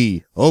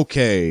TV.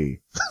 Okay.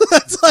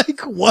 That's like,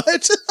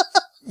 what?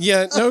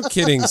 Yeah, no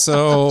kidding.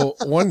 So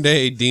one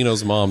day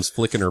Dino's mom's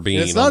flicking her bean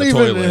It's on not the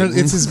even, toilet.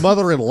 it's his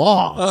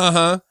mother-in-law.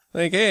 Uh-huh.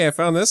 Like, hey, I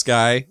found this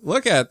guy.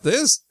 Look at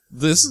this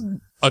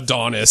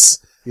Adonis.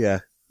 Yeah.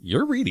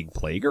 You're reading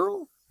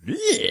Playgirl?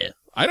 Yeah.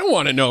 I don't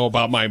want to know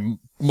about my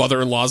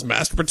mother-in-law's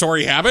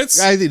masturbatory habits.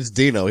 I think it's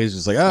Dino. He's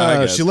just like,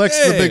 I guess. she likes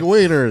the Hey, big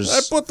wieners.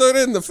 I put that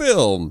in the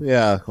film.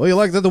 Yeah. Well, you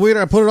like that the wiener?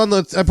 I put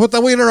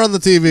the wiener on the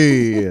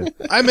TV.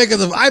 I'm making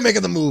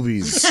the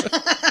movies.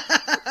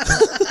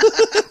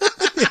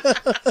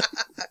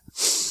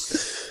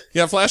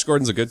 Yeah, Flash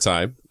Gordon's a good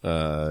time.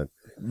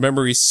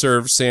 Memory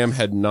serves, Sam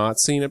had not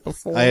seen it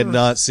before. I had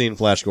not seen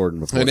Flash Gordon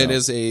before. And no. it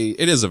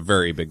is a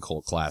very big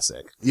cult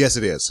classic. Yes,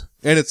 it is.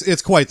 And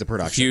it's quite the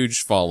production. Huge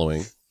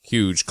following.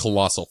 Huge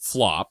colossal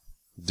flop.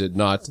 Did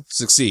not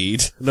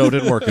succeed. No, it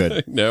didn't work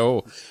good.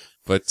 No.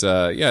 But,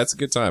 yeah, it's a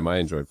good time. I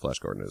enjoyed Flash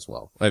Gordon as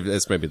well.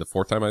 It's maybe the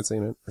fourth time I'd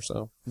seen it or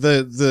so.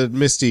 The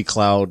Misty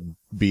Cloud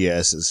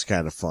BS is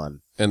kind of fun.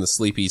 And the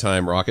Sleepy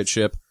Time rocket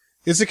ship.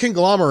 It's a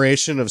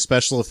conglomeration of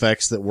special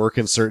effects that work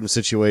in certain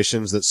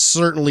situations that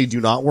certainly do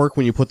not work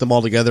when you put them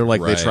all together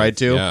like Right. they tried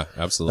to. Yeah,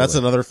 absolutely. That's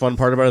another fun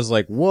part about it is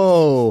like,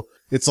 whoa,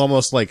 it's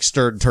almost like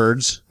stirred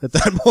turds at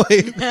that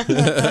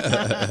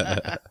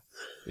point.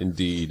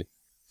 Indeed.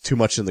 Too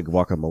much in the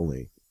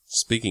guacamole.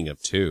 Speaking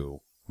of two,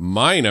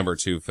 my number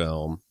 2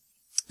 film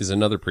is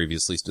another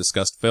previously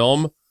discussed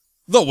film,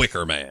 The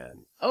Wicker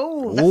Man.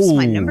 Oh, that's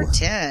my Ooh. number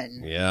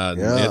 10. Yeah,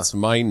 Yeah. it's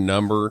my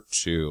number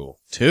 2.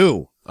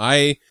 2.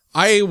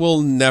 I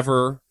will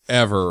never,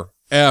 ever,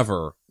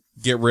 ever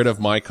get rid of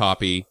my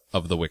copy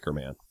of The Wicker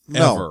Man.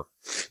 No. Ever.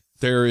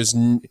 There is,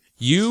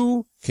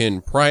 you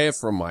can pry it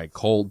from my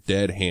cold,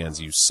 dead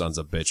hands, you sons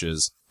of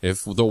bitches.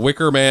 If The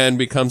Wicker Man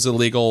becomes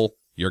illegal,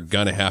 you're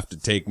gonna have to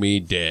take me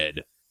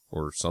dead.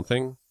 Or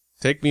something.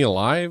 Take me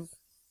alive?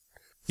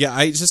 Yeah,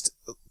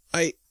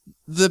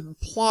 the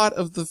plot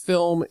of the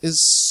film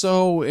is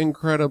so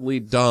incredibly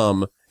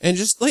dumb. And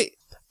just like,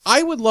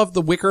 I would love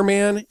The Wicker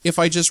Man if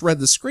I just read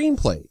the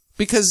screenplay.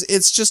 Because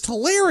it's just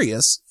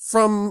hilarious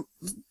from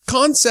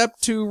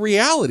concept to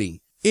reality.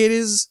 It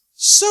is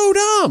so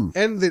dumb.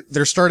 And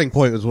their starting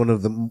point was one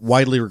of the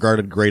widely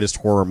regarded greatest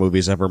horror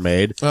movies ever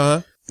made.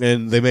 Uh-huh.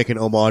 And they make an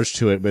homage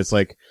to it, but it's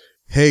like,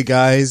 hey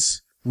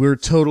guys, we're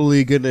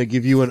totally gonna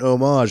give you an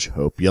homage.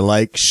 Hope you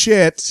like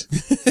shit.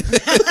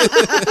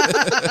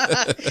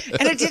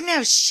 And it didn't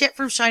have shit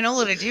from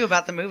Shinola to do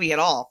about the movie at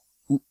all.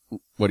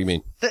 What do you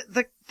mean?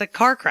 The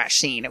car crash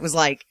scene. It was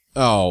like,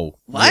 Oh.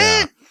 what?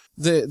 Yeah.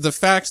 The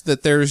fact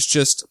that there's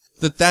just,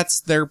 that's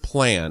their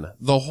plan.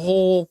 The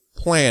whole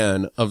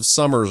plan of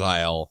Summers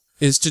Isle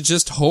is to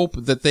just hope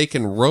that they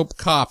can rope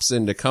cops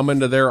into coming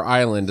to their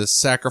island to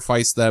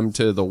sacrifice them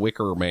to the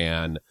Wicker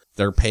Man,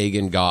 their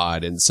pagan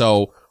god. And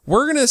so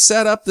we're going to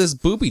set up this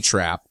booby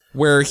trap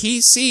where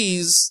he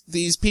sees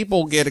these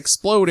people get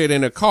exploded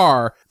in a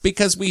car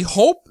because we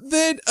hope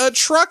that a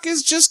truck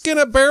is just going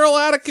to barrel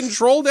out of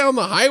control down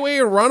the highway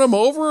and run them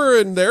over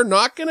and they're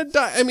not going to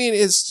die. I mean,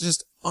 it's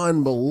just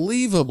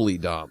unbelievably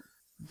dumb.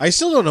 I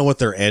still don't know what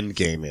their end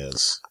game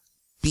is.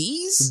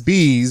 Bees?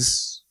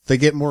 Bees, they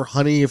get more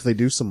honey if they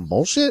do some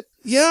bullshit?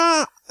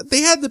 Yeah,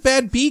 they had the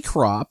bad bee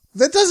crop.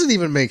 That doesn't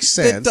even make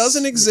sense. That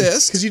doesn't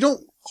exist. Because you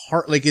don't,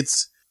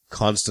 it's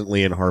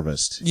constantly in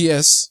harvest.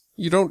 Yes,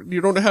 you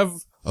don't have,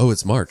 oh,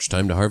 it's March,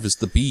 time to harvest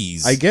the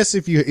bees. I guess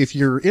if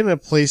you're in a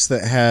place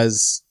that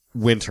has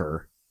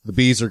winter, the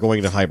bees are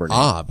going to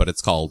hibernate. But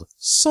it's called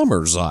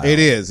Summer's Isle. It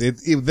is.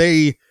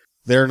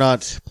 They're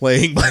not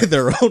playing by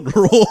their own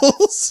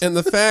rules. And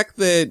the fact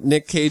that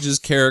Nick Cage's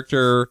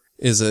character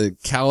is a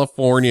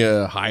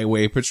California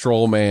highway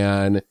patrol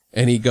man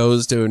and he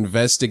goes to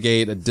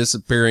investigate a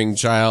disappearing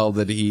child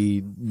that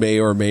he may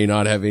or may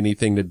not have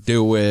anything to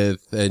do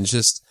with, and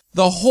just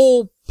the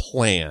whole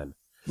plan.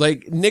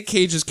 Like, Nick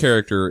Cage's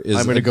character is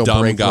I'm gonna a go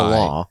dumb break the guy.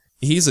 law.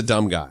 He's a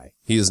dumb guy.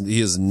 He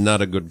is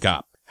not a good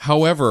cop.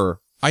 However,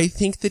 I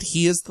think that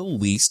he is the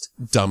least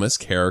dumbest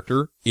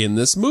character in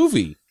this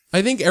movie.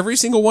 I think every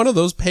single one of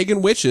those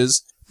pagan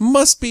witches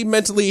must be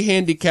mentally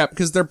handicapped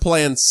because their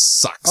plan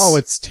sucks. Oh,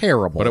 it's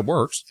terrible. But it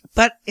works.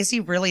 But is he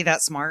really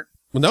that smart?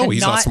 Well, no, To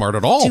he's not smart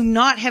at all. To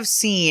not have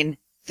seen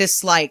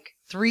this like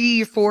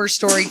 3 or 4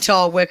 story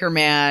tall Wicker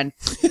Man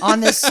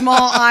on this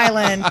small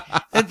island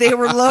that they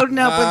were loading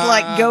up with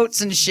like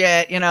goats and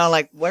shit,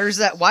 like where's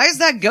that? Why is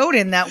that goat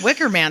in that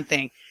Wicker Man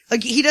thing?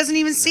 Like, he doesn't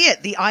even see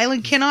it. The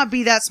island cannot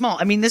be that small.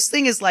 I mean, this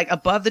thing is like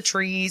above the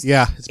trees.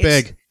 Yeah, it's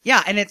big.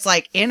 Yeah, and it's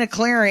like in a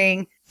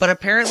clearing, but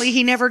apparently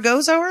he never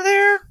goes over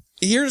there.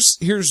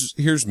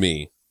 Here's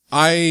me.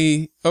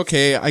 I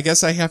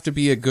guess I have to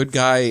be a good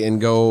guy and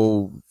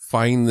go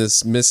find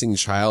this missing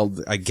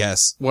child, I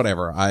guess.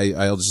 Whatever.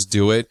 I'll just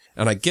do it.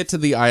 And I get to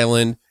the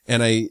island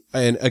and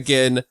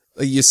again,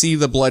 you see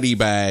the bloody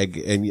bag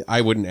and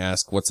I wouldn't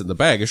ask what's in the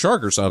bag, a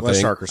shark or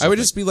something. I would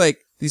just be like,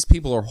 these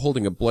people are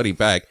holding a bloody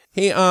bag.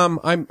 Hey,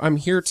 I'm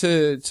here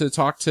to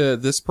talk to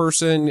this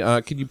person.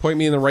 Could you point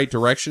me in the right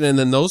direction? And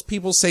then those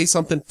people say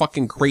something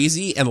fucking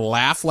crazy and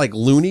laugh like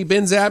loony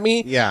bins at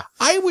me. Yeah.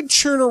 I would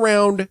turn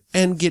around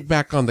and get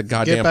back on the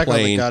goddamn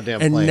plane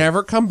and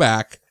never come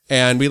back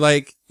and be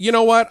like, you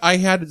know what? I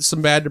had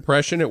some bad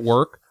depression at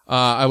work.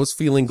 I was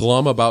feeling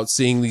glum about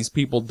seeing these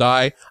people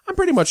die. I'm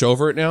pretty much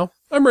over it now.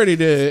 I'm ready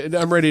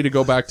to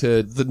go back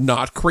to the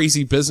not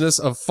crazy business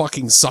of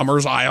fucking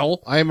Summers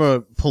Isle. I'm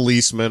a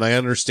policeman. I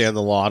understand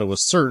the law to a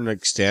certain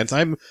extent.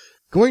 I'm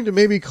going to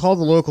maybe call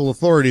the local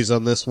authorities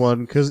on this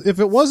one, because if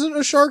it wasn't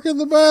a shark in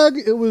the bag,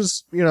 it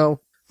was,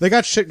 they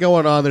got shit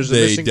going on. There's a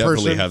missing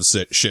person. They definitely have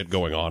shit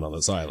going on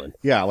this island.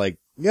 Yeah,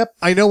 yep,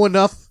 I know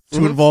enough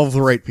to involve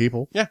the right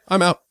people. Yeah,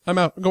 I'm out. I'm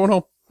going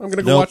home. I'm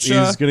gonna go watch.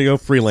 He's gonna go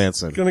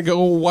freelancing. Gonna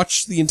go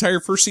watch the entire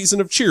first season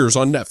of Cheers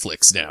on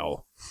Netflix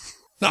now.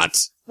 Not.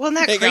 Well, in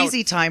that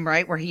crazy time,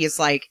 right, where he is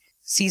like,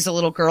 sees a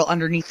little girl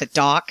underneath the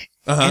dock,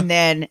 and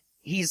then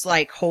he's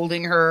like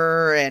holding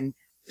her and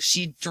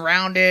she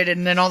drowned it,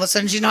 and then all of a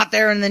sudden she's not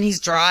there, and then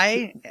he's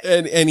dry.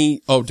 And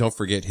don't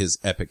forget his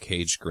epic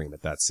cage scream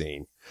at that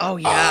scene. Oh,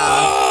 yeah.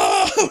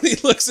 Oh, he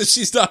looks and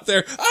she's not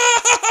there.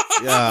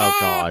 Oh,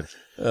 God.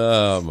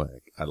 Oh, my.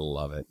 I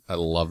love it. I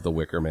love The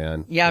Wicker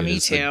Man. Yeah,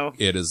 me too.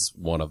 It is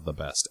one of the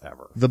best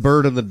ever. The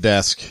bird in the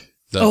desk.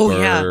 The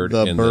bird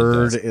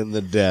in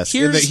the desk.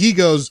 And that he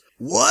goes,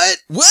 what?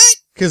 What?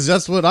 Because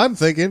that's what I'm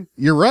thinking.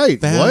 You're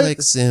right.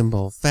 Phallic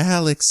symbol.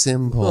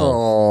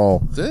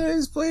 Oh.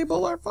 These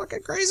people are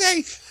fucking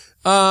crazy.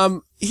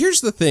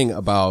 Here's the thing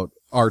about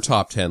our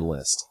top 10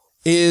 list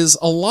is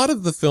a lot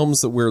of the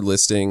films that we're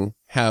listing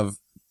have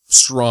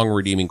strong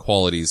redeeming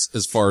qualities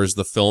as far as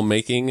the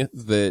filmmaking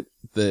that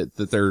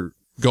they're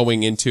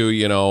going into.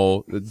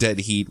 Dead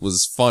Heat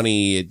was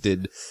funny.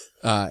 It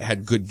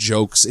had good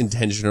jokes,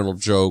 intentional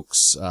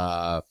jokes.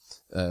 The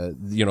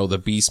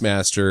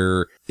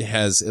Beastmaster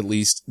has at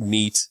least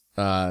neat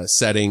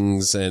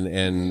settings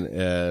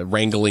and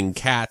wrangling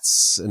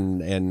cats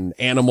and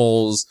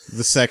animals.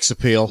 The sex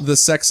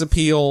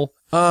appeal.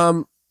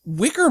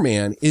 Wicker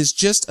Man is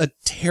just a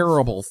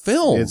terrible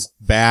film. It's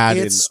bad.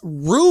 It's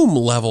room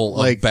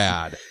level of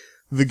bad.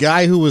 The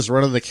guy who was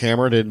running the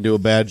camera didn't do a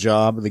bad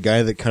job, and the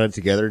guy that cut it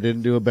together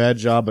didn't do a bad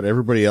job, but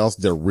everybody else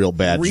did a real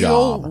bad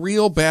job.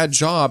 Real bad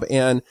job.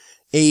 And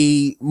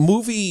a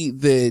movie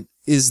that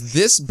is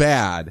this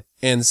bad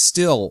and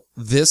still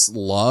this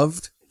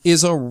loved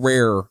is a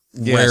rare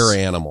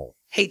animal.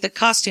 Hey, the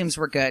costumes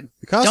were good.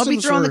 Don't be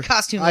throwing the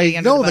costume lady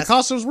under the bus. The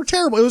costumes were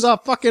terrible. It was a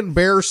fucking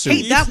bear suit.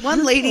 Hey, that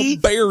one lady...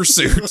 bear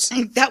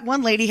suit. That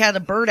one lady had a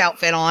bird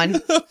outfit on.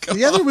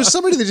 Yeah, there was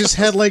somebody that just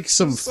had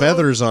some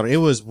feathers on it. It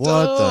was,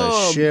 what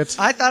the shit?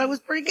 I thought it was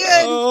pretty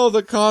good. Oh,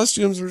 the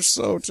costumes were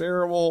so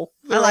terrible.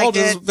 I liked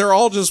it. They're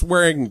all just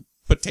wearing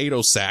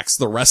potato sacks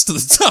the rest of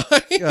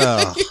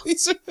the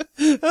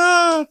time.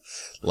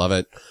 Love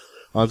it.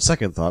 On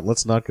second thought,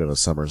 let's not go to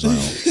Summers Isle.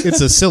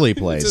 It's a silly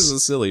place. It is a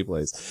silly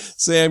place.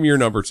 Sam, your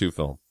number 2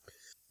 film.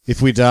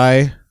 If we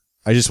die,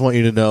 I just want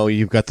you to know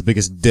you've got the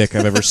biggest dick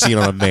I've ever seen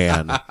on a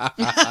man.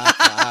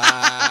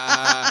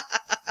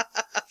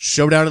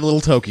 Showdown in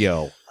Little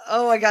Tokyo.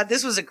 Oh my God,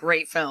 this was a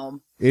great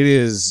film. It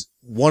is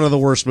one of the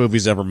worst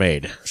movies ever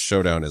made.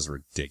 Showdown is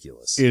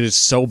ridiculous. It is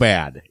so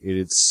bad.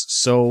 It's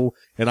so...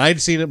 And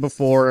I'd seen it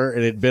before,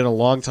 and it'd been a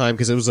long time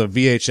because it was a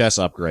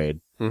VHS upgrade.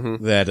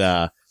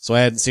 Mm-hmm. So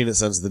I hadn't seen it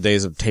since the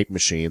days of tape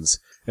machines.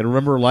 And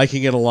remember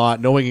liking it a lot,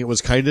 knowing it was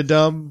kind of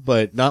dumb,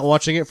 but not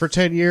watching it for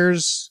 10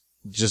 years.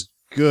 Just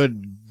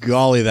good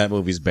golly, that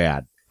movie's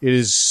bad. It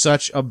is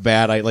such a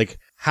bad...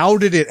 how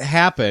did it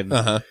happen?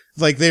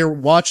 They're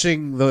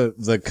watching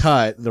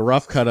the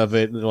rough cut of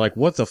it, and they're like,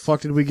 what the fuck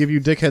did we give you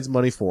dickheads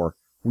money for?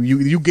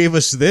 You gave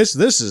us this?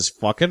 This is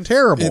fucking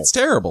terrible. It's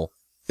terrible.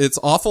 It's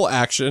awful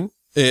action.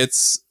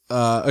 It's,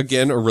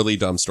 again, a really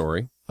dumb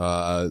story.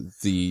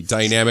 The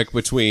dynamic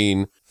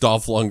between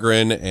Dolph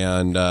Lundgren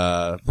and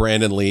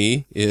Brandon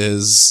Lee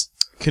is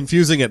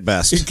confusing at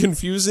best.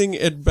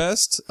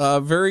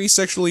 Very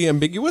sexually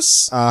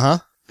ambiguous.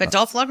 But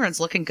Dolph Lundgren's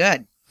looking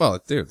good.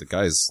 Well, dude, the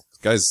guy's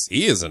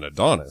he is an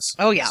Adonis.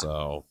 Oh yeah.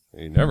 So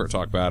you never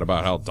talk bad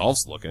about how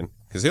Dolph's looking,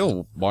 because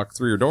he'll walk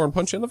through your door and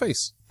punch you in the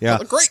face. Yeah,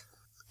 look great.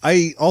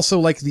 I also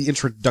like the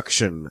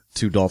introduction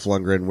to Dolph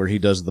Lundgren where he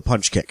does the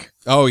punch kick.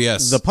 Oh,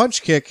 yes. The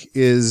punch kick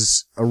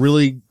is a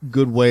really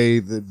good way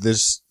that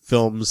this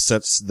film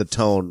sets the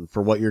tone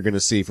for what you're going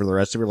to see for the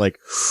rest of it.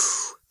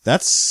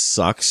 That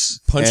sucks.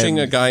 Punching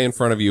a guy in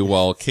front of you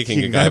while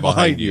kicking a guy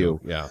behind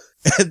you. Yeah.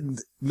 And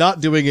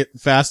not doing it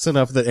fast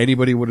enough that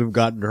anybody would have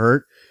gotten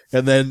hurt.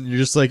 And then you're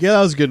just like, yeah,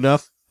 that was good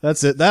enough.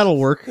 That's it. That'll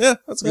work. Yeah,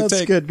 that's a good That's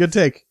take. good. Good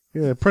take.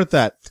 Yeah, print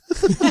that.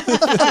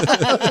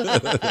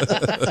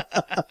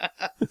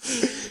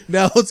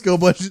 Now let's go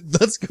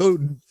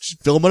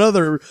film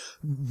another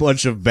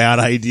bunch of bad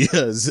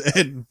ideas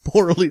and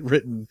poorly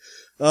written.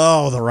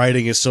 Oh, the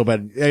writing is so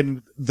bad.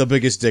 And the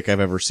biggest dick I've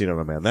ever seen on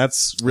a man.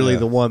 That's really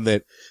the one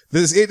that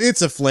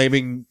it's a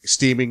flaming,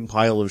 steaming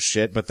pile of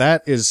shit, but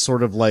that is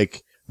sort of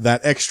like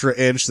that extra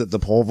inch that the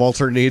pole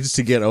vaulter needs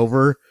to get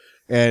over.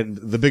 And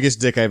the biggest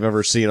dick I've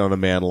ever seen on a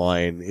man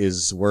line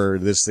is where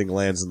this thing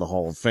lands in the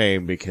Hall of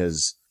Fame,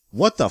 because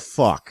what the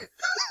fuck?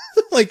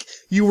 Like,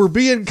 you were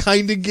being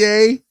kinda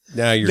gay.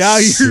 Now you're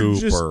Just,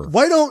 super.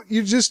 why don't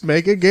you just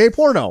make a gay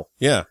porno?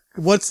 Yeah.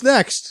 What's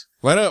next?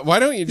 Why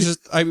don't you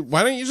just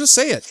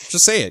say it?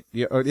 Just say it.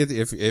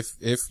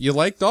 If you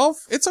like Dolph,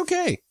 it's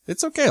okay.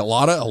 It's okay. A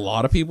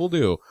lot of people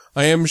do.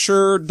 I am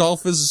sure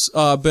Dolph has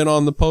been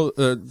on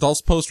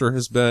Dolph's poster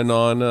has been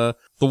on the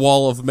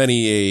wall of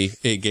many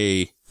a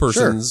gay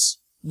person's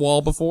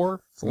wall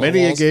before. It's lot of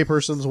Many a walls. gay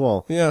person's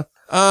wall. Yeah.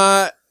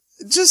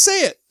 Just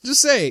say it.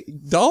 Just say,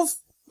 Dolph,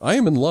 I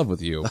am in love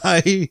with you.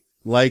 I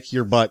like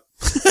your butt.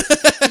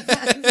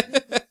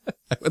 I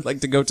would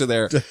like to go to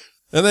there.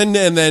 And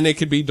then it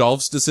could be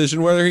Dolph's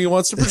decision whether he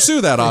wants to pursue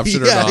that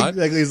option or not.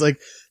 Exactly. He's like,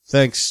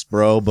 thanks,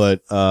 bro,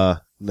 but no.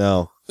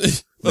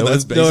 Well,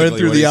 that's no, basically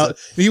through what the he out.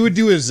 He would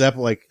do his Zepp,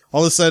 like,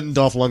 all of a sudden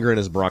Dolph Lundgren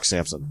is Brock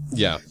Sampson.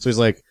 Yeah. So he's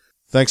like,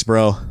 thanks,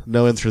 bro.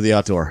 No in through the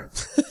outdoor.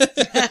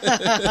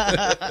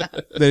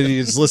 Then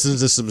he just listens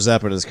to some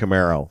Zepp in his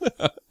Camaro.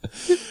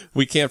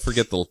 We can't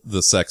forget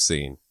the sex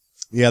scene.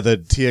 Yeah, the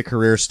Tia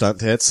Career stunt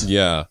tits.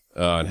 Yeah.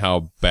 And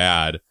how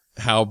bad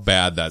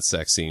that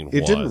sex scene was.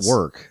 It didn't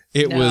work.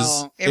 It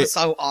was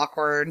so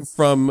awkward.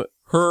 From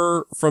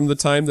the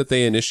time that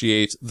they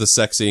initiate the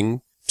sexing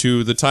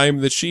to the time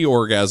that she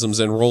orgasms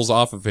and rolls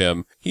off of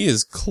him, he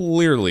is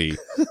clearly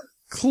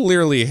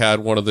had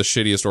one of the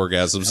shittiest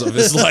orgasms of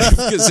his life,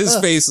 because his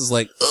face is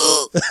like,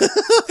 ugh,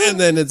 and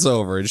then it's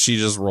over and she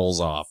just rolls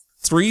off.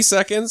 3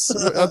 seconds?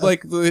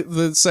 Like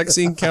the sex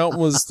scene count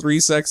was 3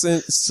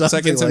 seconds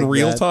in like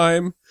real that.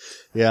 time.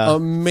 Yeah.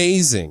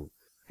 Amazing.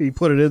 He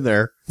put it in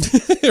there.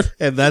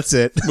 And that's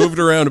it. Moved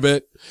around a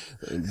bit.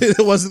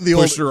 It wasn't the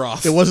old, Pushed her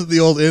off. It wasn't the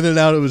old in and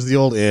out, it was the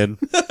old in.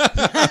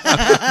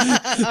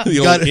 The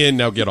old Got it. in,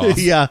 now get off.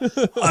 Yeah.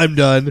 I'm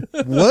done.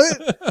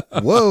 What?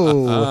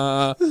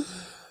 Whoa.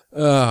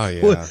 Oh,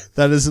 yeah. What?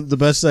 That isn't the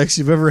best sex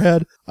you've ever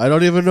had? I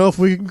don't even know if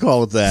we can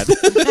call it that.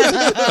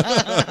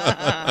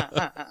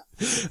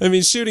 I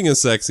mean, shooting a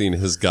sex scene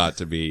has got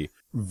to be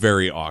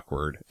very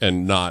awkward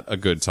and not a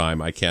good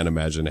time. I can't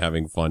imagine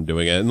having fun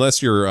doing it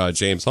unless you're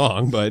James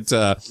Hong, but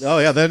Oh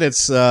yeah, then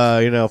it's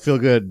feel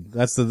good.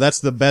 That's the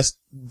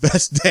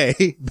best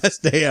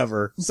day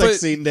ever.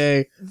 Sex scene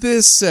day.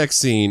 this sex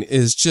scene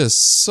is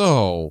just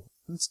so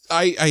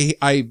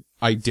I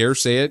dare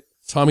say it,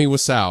 Tommy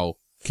Wiseau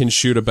can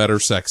shoot a better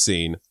sex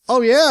scene. Oh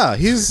yeah,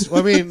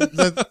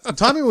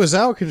 Tommy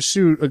Wiseau can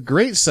shoot a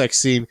great sex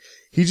scene.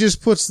 He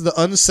just puts the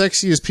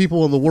unsexiest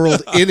people in the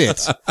world in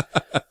it.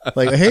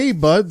 Like, hey,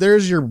 bud,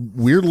 there's your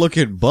weird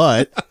looking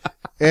butt.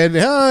 And,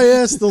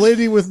 yes, the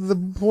lady with the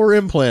poor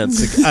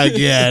implants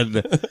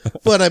again.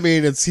 But, I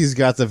mean, he's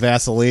got the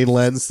Vaseline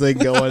lens thing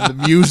going.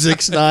 The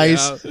music's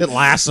nice. Yeah. It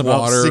lasts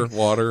about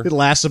Water. It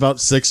lasts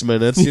about 6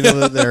 minutes. You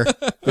know that they're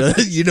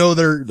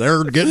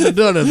getting it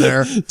done in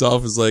there.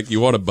 Dolph is like, you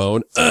want a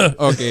bone?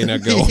 Okay, now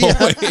go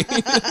away.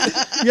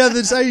 Yeah,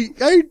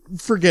 I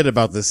forget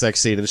about the sex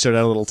scene in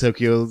Showdown in Little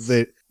Tokyo.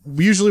 That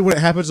usually when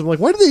it happens, I'm like,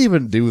 why do they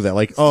even do that?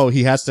 Like, oh,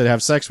 he has to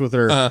have sex with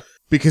her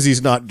because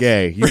he's not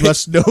gay. You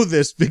must know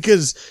this,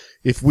 because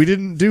if we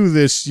didn't do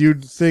this,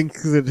 you'd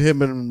think that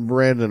him and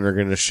Brandon are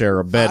going to share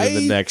a bed in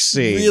the next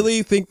scene. I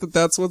really think that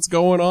that's what's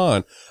going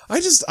on.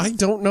 I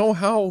don't know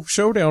how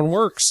Showdown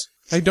works.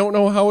 I don't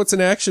know how it's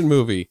an action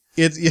movie.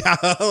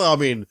 I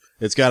mean,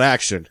 it's got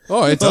action.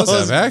 Oh, it does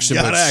have action,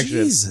 Got but action.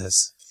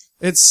 Jesus.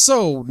 It's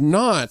so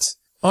not,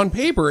 on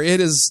paper, it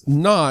is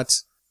not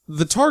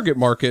the target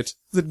market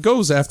that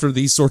goes after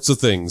these sorts of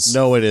things.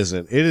 No, it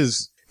isn't.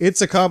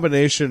 It's a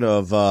combination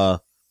of,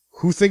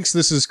 who thinks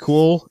this is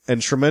cool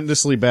and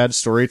tremendously bad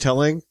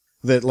storytelling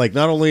that, like,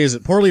 not only is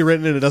it poorly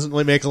written and it doesn't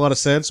really make a lot of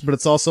sense, but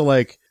it's also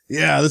like,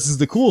 yeah, this is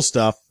the cool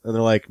stuff. And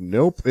they're like,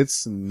 nope,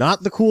 it's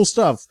not the cool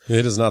stuff.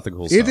 It is not the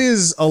cool stuff. It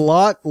is a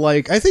lot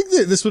like, I think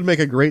that this would make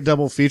a great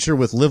double feature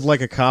with Live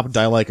Like a Cop,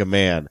 Die Like a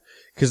Man.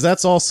 Cause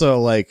that's also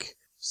like,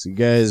 so you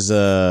guys,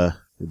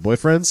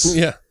 boyfriends?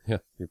 Yeah. Yeah.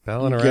 You're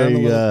palling Okay, around a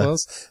little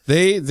close.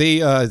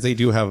 They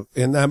do have,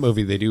 in that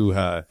movie, they do,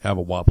 have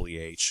a wobbly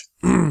H.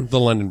 The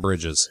London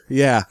Bridges.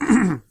 Yeah.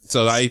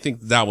 So I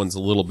think that one's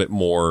a little bit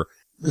more,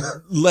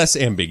 less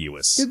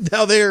ambiguous.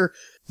 Now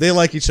they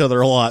like each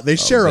other a lot. They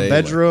share a They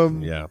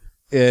bedroom. yeah.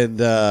 And,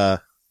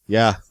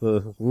 yeah.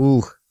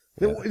 Ooh.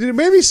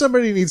 Maybe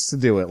somebody needs to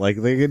do it. Like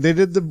they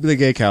did the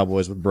Gay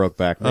Cowboys with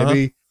Brokeback.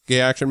 Maybe, Gay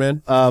action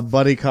man.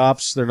 buddy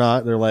cops. They're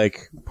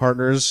like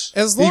partners.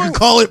 As You long- can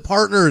call it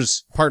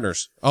partners.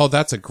 Partners. Oh,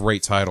 that's a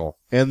great title.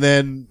 And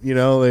then,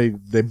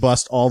 they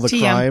bust all the TM.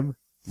 crime.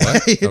 What?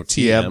 Oh,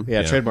 TM.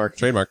 Yeah, trademark.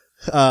 Trademark.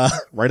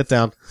 Write it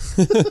down.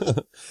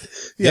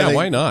 Yeah, they-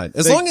 why not?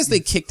 As they- long as they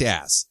kicked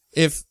ass.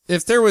 If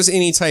there was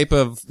any type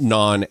of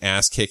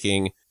non-ass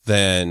kicking,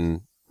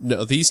 then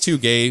no, these two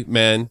gay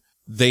men,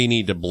 they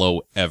need to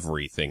blow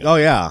everything. Oh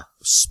yeah,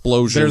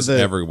 Explosions they're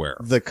the- everywhere.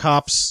 the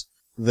cops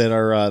that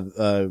are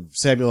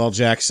Samuel L.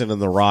 Jackson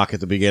and The Rock at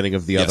the beginning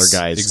of the other Yes,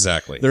 guys.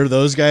 Exactly. They're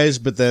those guys,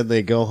 but then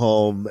they go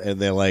home and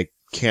they like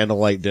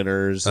candlelight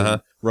dinners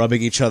and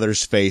rubbing each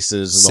other's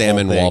faces. And the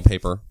Salmon whole thing.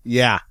 wallpaper.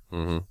 Yeah,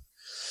 hmm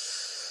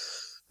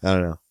I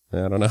don't know.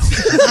 I don't know.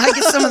 I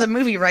get some of the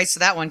movie rights to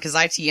that one because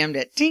I TM'd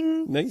it.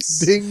 Ding. Nice.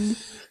 Ding.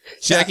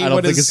 Jackie, I don't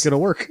what think is- it's gonna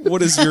work.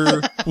 what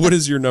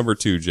is your number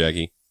 2,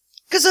 Jackie?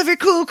 Because every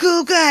cool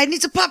guy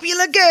needs a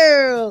popular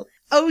girl.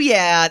 Oh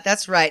yeah,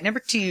 that's right. Number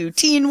 2,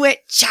 Teen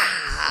Witch.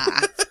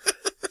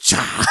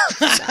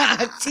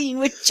 Teen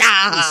Witch.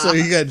 So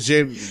you got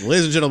James,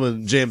 ladies and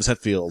gentlemen, James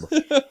Hetfield.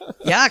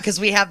 Yeah, because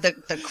we have the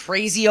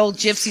crazy old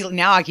gypsy.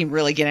 Now I can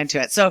really get into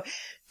it. So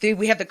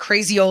we have the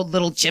crazy old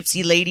little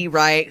gypsy lady,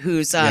 right?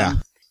 Who's Yeah.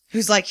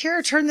 who's like,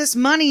 here, turn this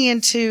money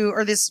into,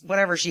 or this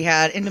whatever she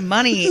had into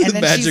money, and The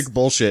then magic she's,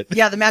 bullshit.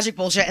 yeah, the magic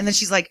bullshit, and then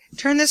she's like,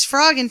 turn this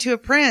frog into a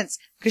prince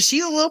because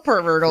she's a little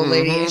pervert old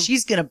lady, and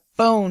she's gonna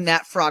bone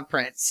that frog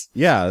prince.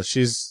 Yeah,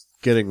 she's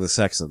getting the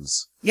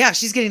Sexons. Yeah,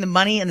 she's getting the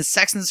money and the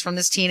sexons from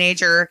this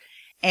teenager,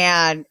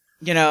 and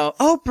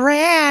oh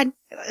Brad,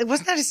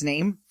 wasn't that his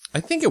name? I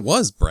think it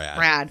was Brad.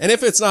 Brad. And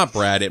if it's not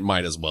Brad, it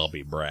might as well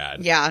be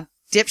Brad. Yeah,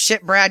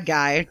 dipshit Brad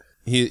guy.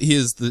 He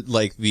is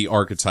the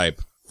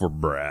archetype for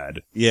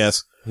Brad.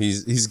 Yes.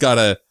 He's got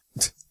a,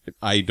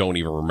 I don't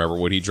even remember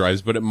what he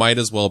drives, but it might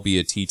as well be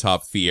a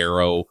T-top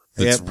Fiero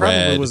Yeah, that's it probably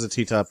red. was a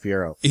T-top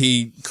Fiero.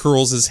 He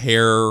curls his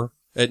hair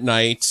at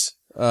night.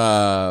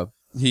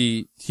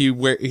 He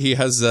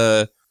has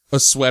a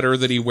sweater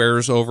that he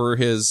wears over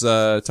his,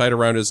 tied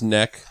around his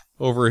neck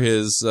over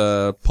his,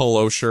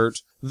 polo shirt.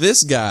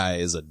 This guy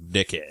is a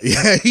dickhead.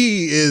 Yeah,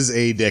 he is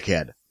a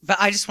dickhead. But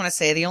I just want to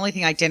say the only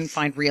thing I didn't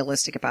find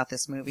realistic about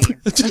this movie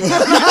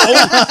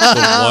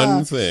The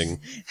one thing.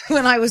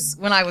 when I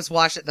was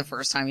watching it the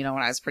first time, when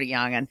I was pretty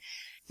young, and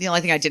the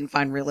only thing I didn't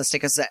find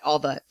realistic is that all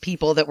the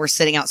people that were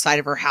sitting outside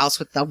of her house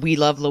with the "We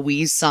Love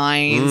Louise"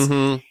 signs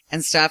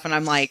and stuff, and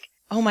I'm like,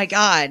 oh my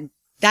god,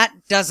 that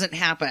doesn't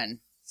happen.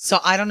 So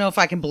I don't know if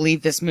I can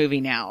believe this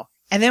movie now.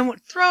 And then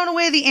throwing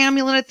away the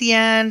amulet at the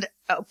end.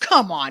 Oh,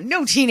 come on.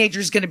 No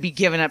teenager's going to be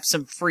giving up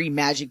some free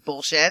magic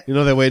bullshit. You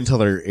know, they wait until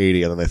they're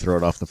 80 and then they throw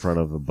it off the front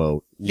of a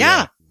boat.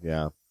 Yeah.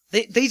 Yeah.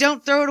 They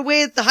don't throw it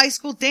away at the high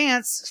school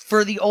dance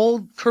for the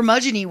old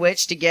curmudgeon-y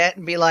witch to get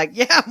and be like,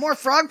 yeah, more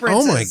frog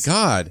princes. Oh my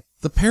god.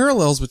 The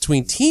parallels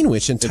between Teen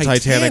Witch and The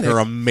Titanic, Titanic are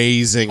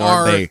amazing,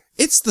 aren't they?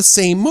 It's the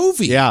same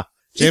movie. Yeah.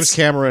 James It's-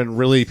 Cameron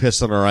really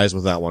pissed on our eyes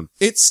with that one.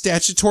 It's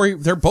statutory.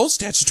 They're both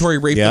statutory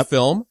rape Yep. the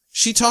film.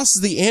 She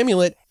tosses the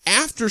amulet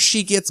after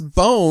she gets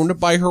boned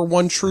by her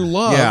one true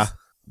love. Yeah.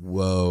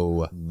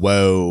 Whoa.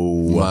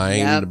 Whoa. Mind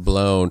Yep.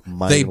 blown.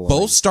 Mind They blowing.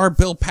 both star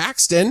Bill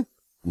Paxton.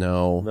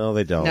 No. No,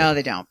 they don't. No,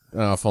 they don't.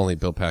 Oh, if only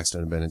Bill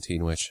Paxton had been in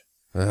Teen Witch.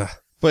 Ugh.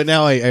 But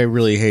now I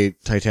really hate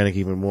Titanic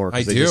even more.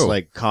 'cause I they do. just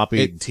like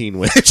copied Teen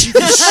Witch.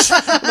 One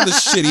of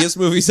the shittiest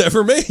movies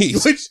ever made.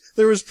 Which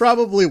there was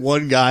probably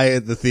one guy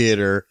at the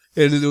theater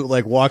and it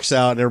like walks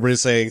out and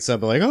everybody's saying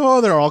something like,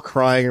 "Oh, they're all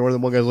crying," and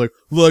one guy's like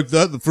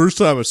that the first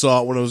time I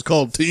saw it when it was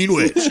called Teen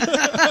Witch,"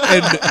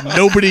 and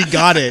nobody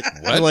got it.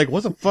 I'm like,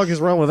 what the fuck is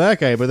wrong with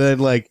that guy? But then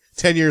like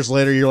 10 years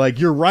later, you're like,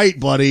 "You're right,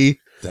 buddy."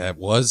 That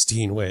was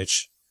Teen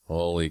Witch.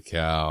 Holy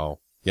cow.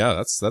 Yeah,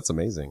 that's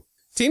amazing.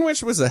 Teen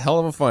Witch was a hell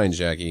of a find,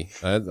 Jackie.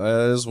 That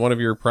is one of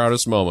your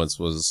proudest moments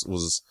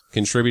was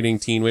contributing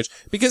Teen Witch.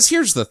 Because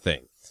here's the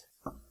thing.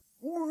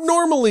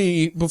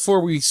 Normally,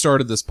 before we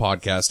started this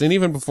podcast, and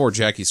even before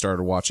Jackie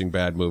started watching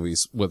bad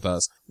movies with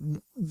us,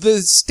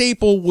 the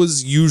staple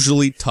was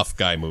usually tough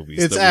guy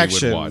movies Its that we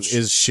action would watch.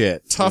 is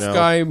shit. Tough you know?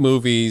 guy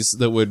movies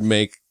that would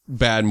make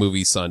bad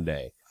movie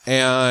Sunday.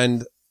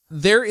 And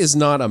there is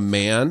not a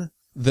man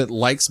that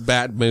likes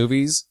bad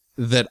movies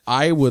that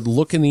I would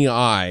look in the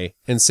eye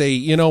and say,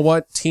 you know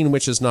what? Teen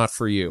Witch is not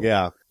for you.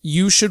 Yeah.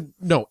 You should,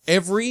 no,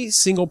 every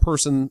single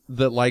person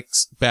that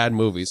likes bad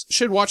movies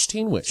should watch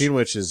Teen Witch. Teen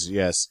Witch is,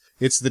 yes.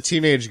 It's the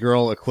teenage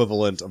girl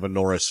equivalent of a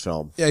Norris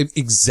film. Yeah,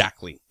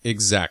 exactly.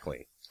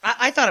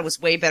 I thought it was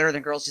way better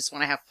than Girls Just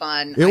Want to Have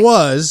Fun. It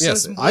was.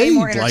 Yes. It was I way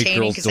more like entertaining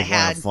Girls 'cause Don't it Wanna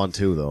had- Have Fun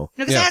too, though.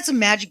 No, because Yeah. it had some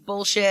magic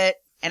bullshit,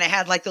 and it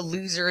had like the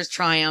losers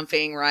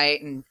triumphing,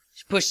 right? And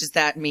she pushes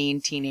that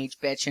mean teenage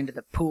bitch into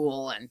the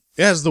pool, and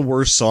It has the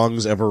worst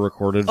songs ever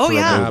recorded Oh, for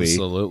yeah. a movie.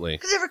 Absolutely.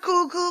 because every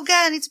cool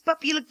guy needs a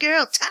popular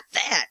girl. Top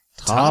that.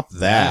 Top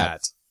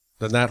that.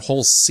 Then that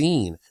whole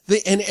scene.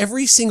 And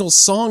every single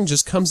song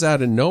just comes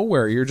out of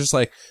nowhere. You're just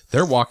like,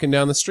 they're walking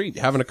down the street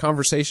having a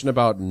conversation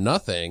about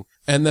nothing.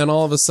 And then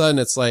all of a sudden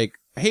it's like,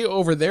 hey,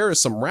 over there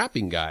is some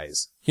rapping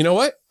guys. You know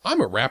what? I'm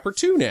a rapper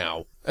too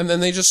now. And then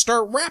they just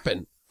start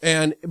rapping.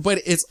 But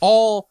it's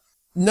all,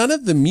 none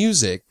of the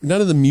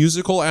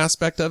musical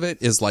aspect of it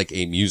is like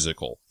a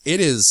musical.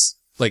 It is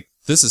like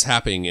this is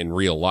happening in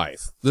real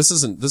life. This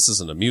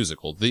isn't a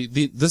musical.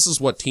 This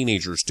is what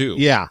teenagers do.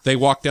 Yeah. They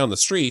walk down the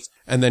street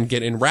and then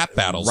get in rap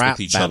battles Rap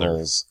with each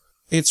battles.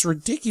 other. It's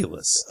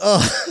ridiculous.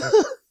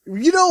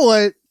 You know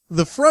what?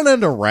 The front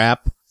end of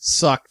rap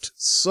sucked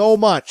so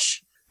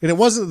much. And it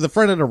wasn't that the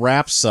front end of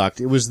rap sucked.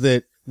 It was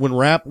that when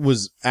rap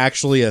was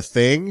actually a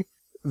thing,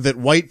 that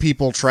white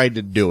people tried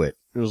to do it.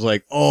 It was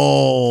like,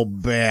 oh,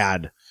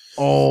 bad.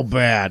 Oh,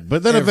 bad.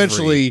 But then Every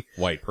eventually,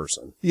 white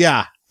person.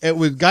 yeah, it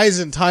was guys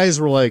in ties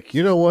were like,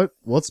 you know what?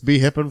 Let's be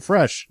hip and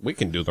fresh. We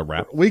can do the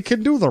rap. We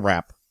can do the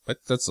rap.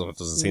 That doesn't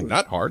seem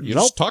that hard. You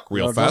Nope. just talk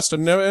real No, fast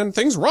and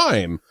things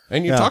rhyme.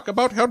 And you Yeah. talk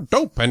about how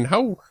dope and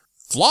how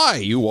fly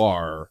you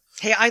are.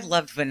 Hey, I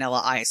loved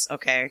Vanilla Ice,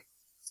 okay?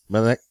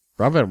 Man,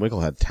 Rob Van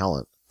Winkle had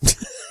talent.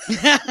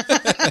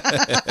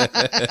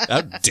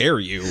 How dare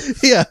you?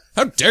 Yeah.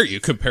 How dare you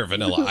compare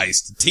Vanilla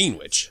Ice to Teen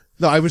Witch?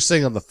 No, I was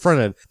saying on the front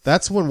end,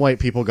 that's when white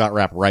people got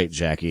rap right,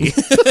 Jackie.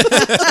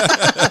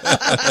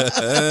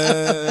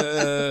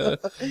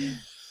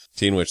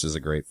 Teen Witch is a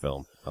great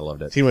film. I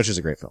loved it. Teen Witch is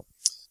a great film.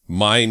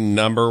 My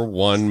number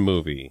one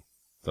movie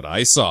that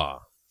I saw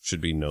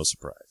should be no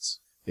surprise.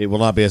 It will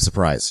not be a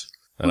surprise.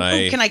 And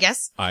Ooh, can I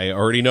guess? I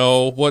already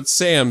know what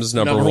Sam's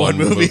number one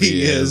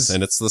movie is,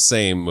 and it's the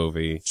same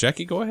movie.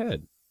 Jackie, go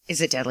ahead.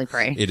 Is it Deadly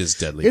Prey? It is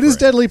Deadly It Prey. is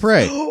Deadly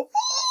Prey.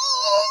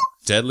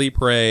 Deadly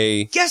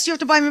Prey. Yes, you have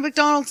to buy me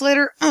McDonald's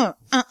later.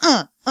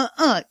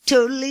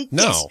 Totally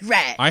No, guessed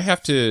right. I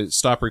have to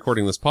stop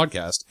recording this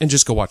podcast and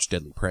just go watch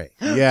Deadly Prey.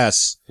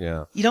 Yes.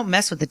 Yeah. You don't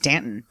mess with the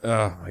Danton.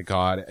 Oh my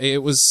God.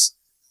 It was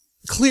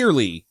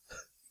clearly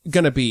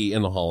gonna be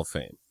in the Hall of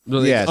Fame.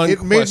 Like, Yes.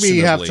 It made me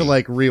have to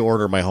unquestionably.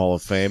 reorder my Hall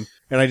of Fame,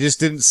 and I just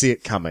didn't see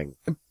it coming.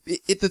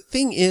 The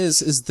thing is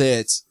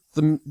that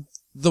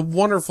the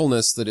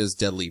wonderfulness that is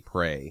Deadly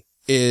Prey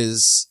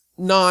is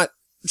not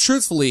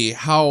truthfully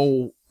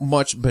how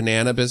much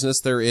banana business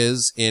there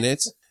is in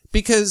it,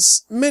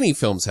 because many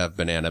films have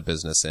banana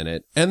business in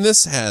it, and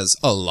this has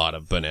a lot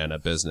of banana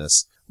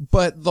business.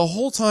 But the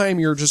whole time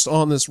you're just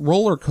on this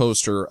roller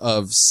coaster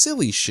of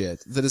silly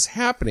shit that is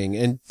happening,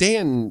 and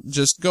Dan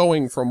just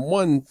going from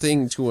one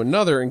thing to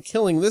another and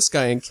killing this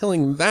guy and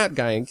killing that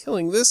guy and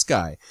killing this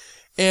guy.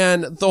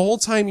 And the whole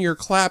time you're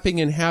clapping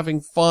and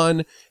having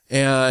fun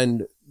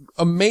and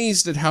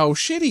amazed at how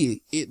shitty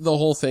the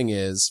whole thing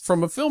is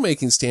from a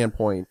filmmaking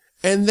standpoint.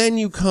 And then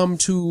you come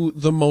to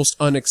the most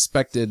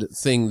unexpected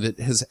thing that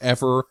has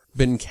ever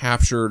been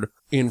captured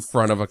in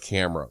front of a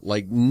camera.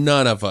 Like,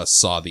 none of us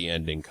saw the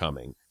ending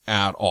coming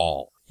at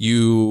all.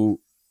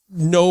 You,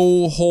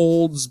 no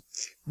holds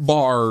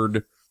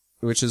barred,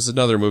 which is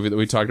another movie that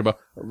we talked about.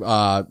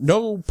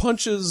 No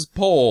punches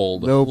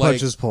pulled. No Like,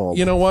 punches pulled.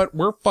 You know what?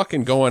 We're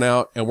fucking going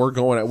out and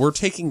we're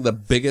taking the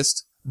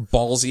biggest,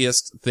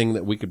 ballsiest thing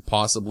that we could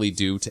possibly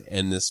do to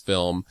end this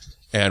film,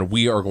 and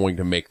we are going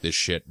to make this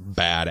shit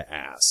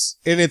badass.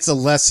 And it's a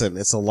lesson.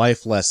 It's a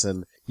life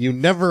lesson. You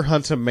never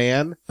hunt a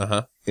man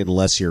Uh-huh.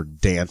 unless you're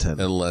Danton.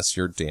 Unless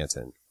you're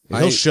Danton. And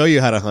he'll show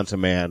you how to hunt a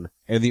man,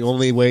 and the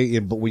only way,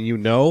 but when you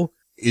know,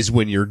 is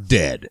when you're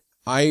dead.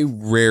 I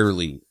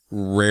rarely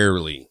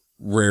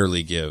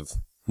give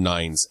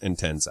 9s and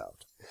 10s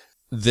out.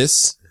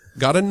 This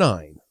got a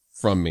 9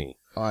 from me.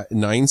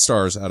 9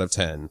 stars out of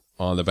 10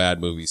 on the bad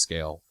movie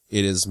scale.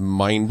 It is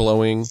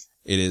mind-blowing.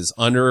 It is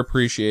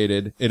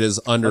underappreciated. It is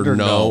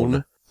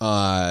underknown.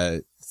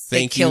 They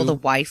Thank kill you. the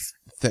wife.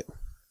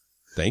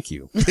 Thank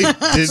you. They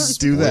didn't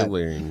do that.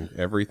 Spoiling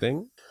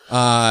everything.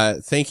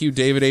 Thank you,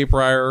 David A.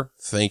 Pryor.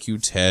 Thank you,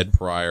 Ted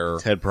Pryor.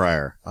 Ted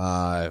Pryor.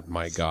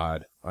 My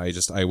God.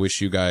 I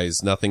wish you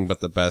guys nothing but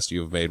the best.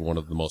 You have made one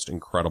of the most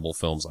incredible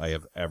films I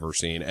have ever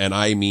seen. And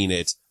I mean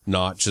it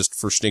not just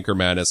for Stinker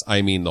Madness.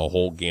 I mean the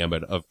whole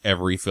gambit of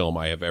every film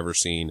I have ever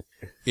seen.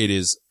 It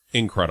is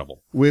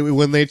incredible.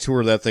 When they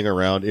tour that thing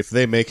around, if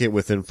they make it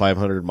within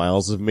 500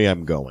 miles of me,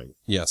 I'm going.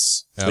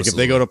 Yes. Like if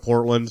Absolutely. they go to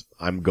Portland,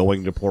 I'm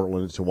going to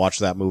Portland to watch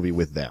that movie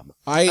with them.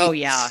 Oh,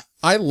 yeah.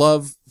 I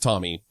love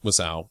Tommy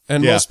Wiseau,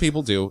 and Yeah. most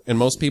people do, and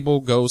most people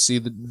go see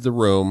the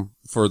Room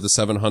for the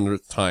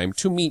 700th time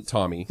to meet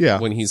Tommy Yeah.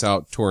 when he's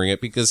out touring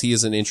it, because he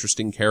is an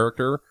interesting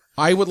character.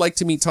 I would like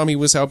to meet Tommy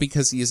Wiseau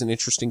because he is an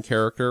interesting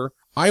character.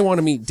 I want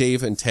to meet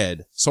Dave and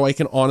Ted so I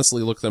can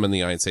honestly look them in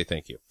the eye and say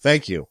thank you.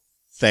 Thank you.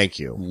 Thank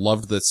you.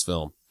 Loved this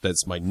film.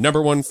 That's my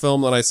number one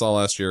film that I saw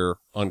last year,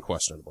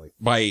 unquestionably,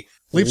 by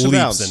Leaps and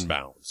bounds. and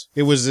bounds.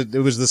 It was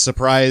the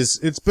surprise.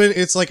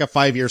 It's like a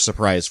 5-year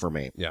surprise for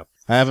me. Yeah.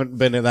 I haven't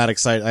been that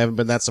excited. I haven't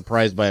been that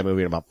surprised by a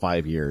movie in about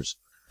 5 years.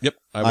 Yep.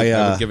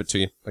 I would give it to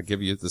you. I'd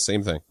give you the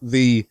same thing.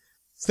 The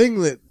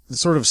thing that the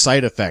sort of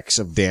side effects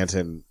of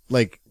Danton,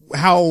 like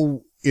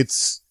how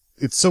it's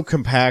so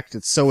compact,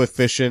 it's so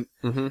efficient,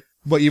 Mm-hmm.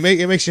 but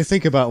it makes you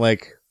think about,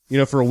 like, you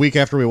know, for a week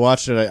after we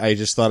watched it, I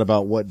just thought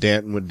about what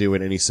Danton would do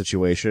in any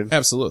situation.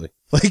 Absolutely.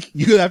 Like,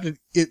 you have to,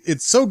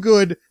 it's so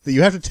good that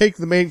you have to take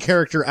the main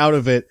character out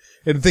of it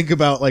and think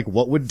about, like,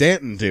 what would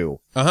Danton do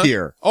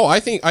here? Oh, I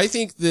think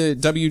the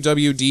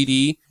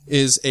WWDD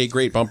is a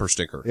great bumper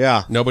sticker.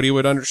 Yeah. Nobody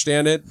would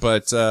understand it,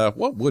 but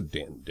what would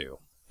Dan do?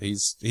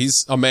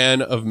 He's a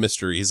man of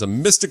mystery. He's a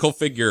mystical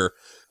figure.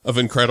 of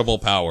incredible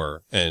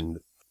power and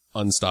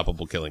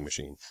unstoppable killing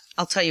machine.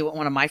 I'll tell you what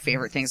one of my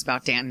favorite things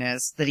about Danton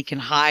is, that he can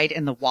hide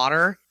in the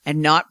water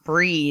and not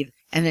breathe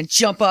and then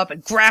jump up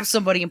and grab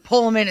somebody and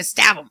pull him in and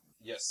stab him.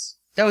 Yes.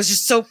 That was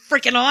just so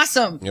freaking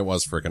awesome. It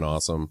was freaking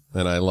awesome.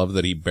 And I love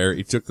that he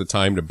took the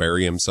time to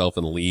bury himself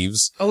in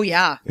leaves, Oh,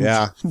 yeah.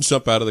 Yeah.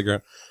 jump out of the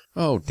ground.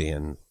 Oh,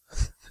 Dan,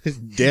 you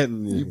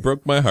Denton.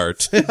 broke my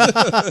heart.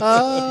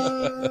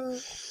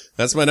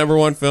 That's my number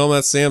one film.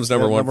 That's Sam's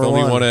number one number film.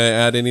 one. You want to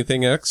add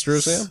anything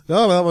extra, Sam?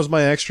 No, that was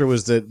my extra,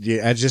 was that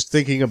I just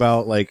thinking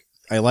about, like,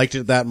 I liked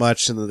it that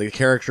much, and the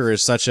character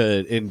is such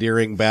an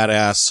endearing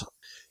badass.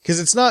 Because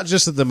it's not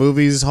just that the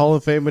movie's Hall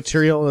of Fame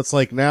material, it's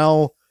like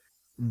now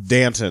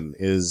Danton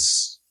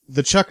is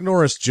the Chuck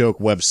Norris joke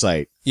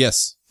website.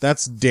 Yes.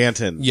 That's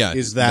Danton. Yeah.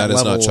 Is that is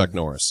level? not Chuck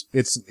Norris.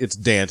 It's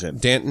Danton.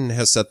 Danton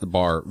has set the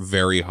bar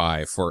very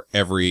high for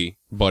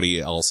everybody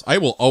else. I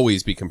will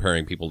always be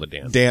comparing people to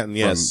Danton. Danton,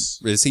 yes.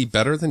 Is he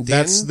better than Danton?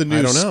 That's the I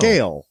new don't know.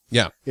 scale.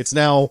 Yeah. It's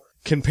now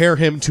compare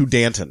him to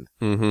Danton.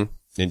 Mm-hmm.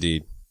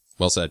 Indeed.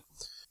 Well said.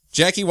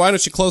 Jackie, why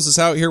don't you close us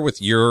out here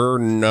with your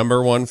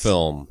number one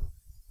film?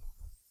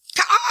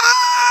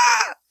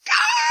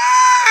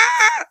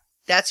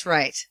 That's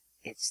right.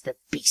 It's the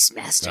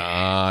Beastmaster.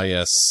 Ah,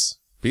 yes.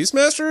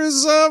 Beastmaster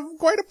is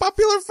quite a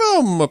popular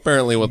film,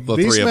 apparently, with the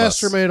three of us.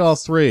 Beastmaster made all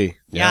three.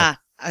 Yeah.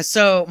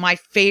 So my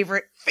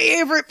favorite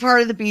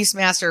part of the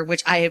Beastmaster,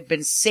 which I have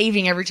been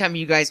saving every time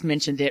you guys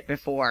mentioned it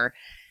before,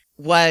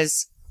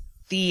 was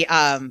the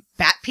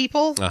bat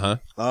people Uh-huh.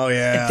 Oh,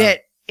 yeah.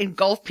 that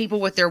engulf people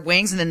with their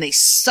wings and then they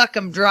suck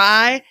them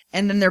dry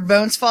and then their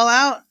bones fall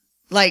out.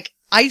 Like,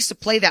 I used to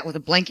play that with a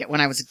blanket when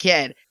I was a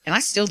kid, and I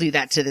still do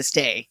that to this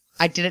day.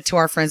 I did it to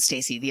our friend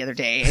Stacy the other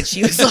day, and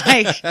she was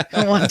like,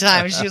 one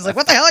time, she was like,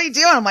 "What the hell are you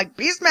doing?" I'm like,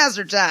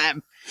 "Beastmaster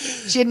time."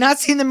 She had not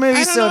seen the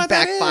movie, so it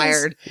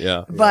backfired.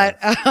 Yeah. But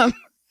I thought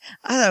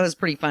it was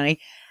pretty funny.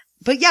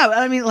 But yeah,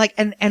 I mean, like,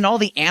 and all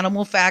the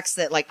animal facts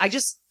that, like,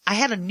 I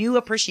had a new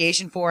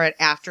appreciation for it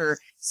after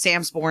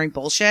Sam's boring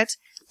bullshit.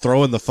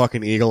 Throwing the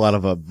fucking eagle out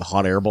of a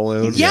hot air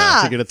balloon.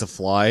 Yeah. To get it to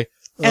fly.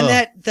 And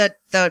Ugh. that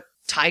the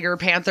tiger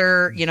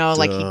panther, you know,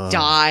 like he Ugh.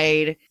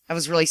 died. I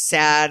was really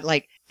sad.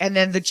 Like, and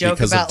then the joke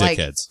Because about of like,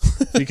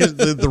 dickheads. Because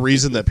the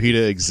reason that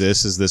PETA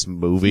exists is this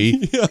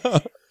movie.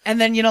 and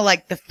then, you know,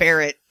 like the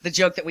ferret, the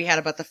joke that we had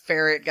about the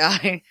ferret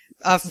guy,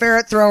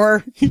 ferret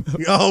thrower.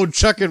 Oh,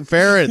 chucking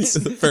ferrets.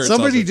 Ferret's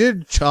Somebody awesome.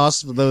 did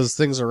toss those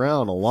things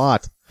around a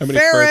lot. How many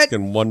Ferret. ferrets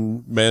can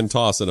one man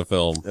toss in a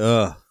film?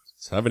 Ugh.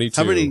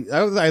 72. How many?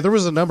 There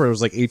was a number. It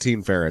was like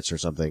 18 ferrets or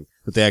something.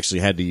 But they actually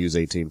had to use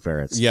 18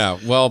 ferrets. Yeah,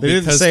 well, They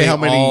didn't because say they how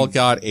many- all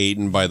got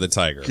eaten by the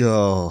tiger.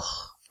 Oh.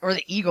 Or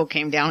the eagle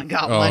came down and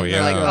got Oh, one. They're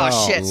yeah. like,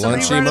 oh shit,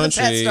 somebody Lunchy run to the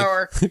pet munchy.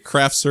 store.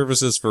 Craft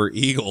services for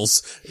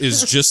eagles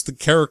is just the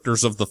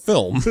characters of the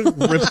film.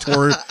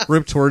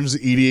 Rip Torn's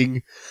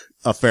eating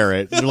a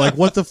ferret. And you're like,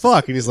 what the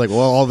fuck? And he's like, well,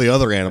 all the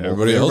other animals.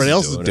 Everybody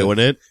else is is doing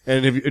it.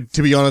 And if you,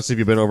 to be honest, have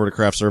you been over to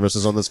craft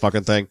services on this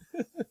fucking thing?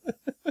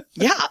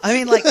 Yeah, I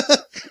mean, like,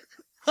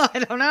 I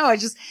don't know.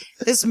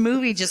 This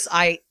movie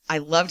I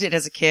loved it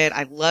as a kid.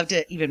 I loved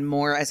it even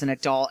more as an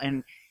adult.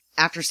 And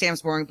after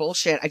Sam's boring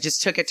bullshit, I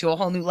just took it to a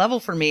whole new level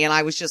for me. And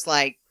I was just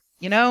like,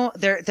 you know,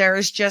 there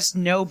is just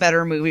no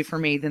better movie for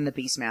me than The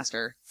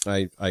Beastmaster.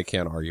 I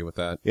can't argue with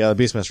that. Yeah,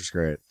 the Beastmaster's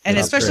great. And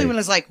Yeah, especially great. when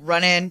it's like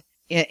running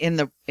in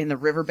the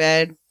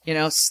riverbed, you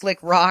know, slick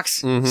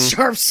rocks, Mhm.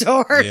 sharp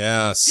sword.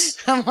 Yes.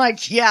 I'm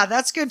like, yeah,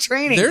 that's good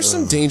training. There's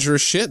some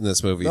dangerous shit in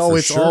this movie. No, for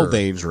it's sure. all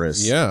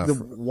dangerous. Yeah. The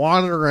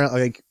wandering around,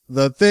 like,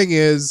 the thing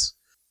is,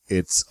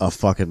 it's a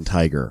fucking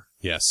tiger.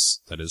 Yes,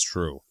 that is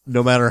true.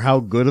 No matter how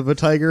good of a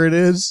tiger it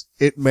is,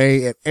 it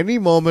may at any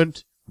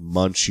moment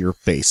munch your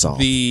face off.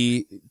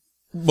 The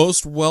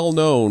most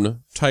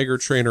well-known tiger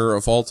trainer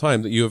of all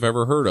time that you have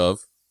ever heard of,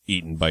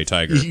 eaten by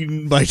tiger.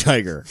 Eaten by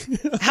tiger.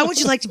 How would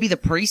you like to be the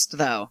priest,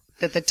 though?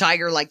 That the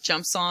tiger, like,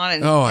 jumps on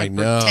and, Oh, I and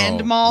know.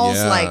 pretend mauls?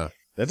 Yeah. Like,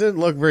 That didn't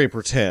look very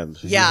pretend.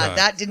 yeah,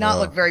 that did not Oh,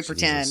 look very Jesus.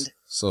 pretend.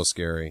 So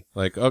scary.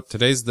 Like, oh,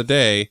 today's the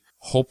day.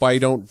 Hope I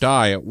don't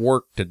die at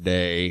work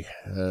today.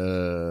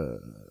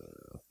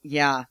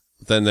 Yeah.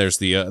 Then there's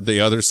the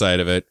other side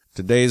of it.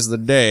 Today's the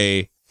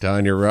day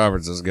Tanya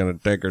Roberts is gonna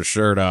take her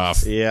shirt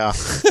off. Yeah.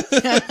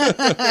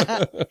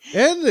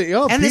 and, you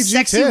know, And the PG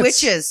sexy tits.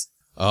 witches.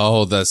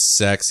 Oh, the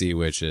sexy You know,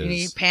 you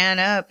witches. pan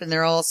up and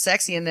they're all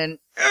sexy and then,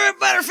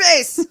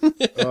 Butterface!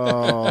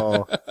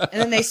 Oh.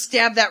 And then they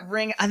stab that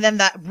ring, and then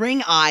that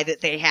ring eye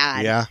that they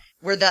had. Yeah.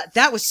 Where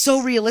that was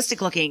so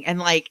realistic looking, and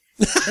like,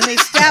 then they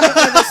stab it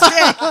with a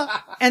stick,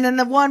 and then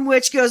the one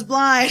witch goes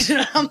blind,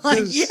 and I'm like,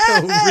 It's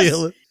yes! so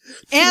real.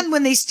 And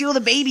when they steal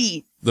the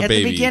baby The at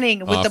baby the beginning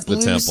with off the the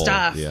blue temple,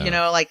 stuff, yeah. you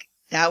know, like,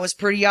 that was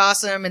pretty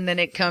awesome, and then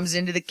it comes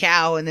into the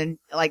cow, and then,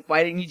 like,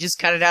 why didn't you just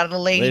cut it out of the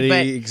lady?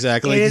 Lady,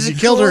 exactly. it is 'cause a you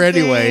killed her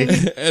cool anyway.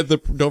 thing.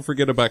 And don't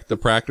forget about the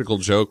practical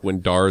joke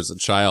when Dar's a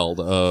child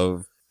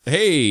of,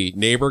 hey,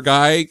 neighbor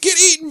guy, get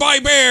eaten by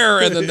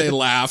bear! And then they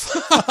laugh.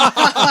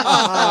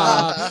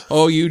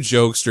 Oh, you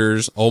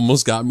jokesters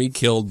almost got me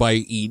killed by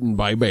eaten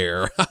by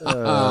bear.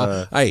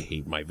 I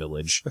hate my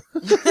village.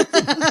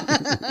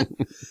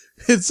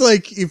 It's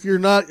like if you're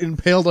not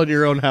impaled on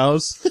your own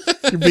house,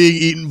 you're being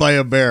eaten by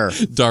a bear.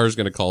 Dar's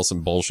gonna call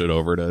some bullshit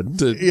over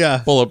to Yeah.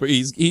 pull up.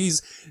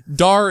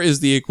 Dar is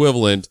the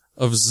equivalent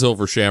of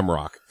Silver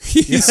Shamrock.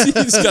 He's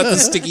got the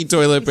sticky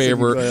toilet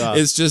paper. Yeah.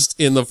 It's just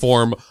in the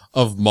form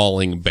of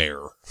mauling bear.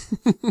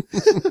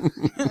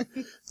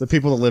 The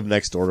people that live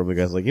next door to me,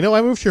 guys, like,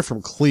 I moved here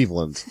from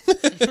Cleveland,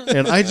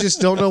 and I just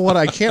don't know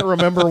I can't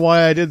remember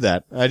why I did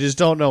that. I just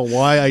don't know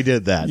why I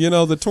did that.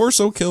 The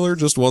torso killer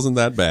just wasn't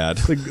that bad.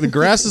 The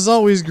grass is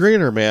always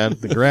greener, man.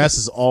 The grass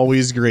is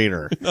always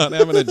greener. Not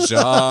having a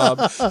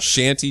job,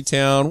 shanty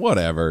town,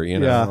 whatever,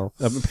 Yeah,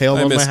 I'm impaled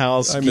on my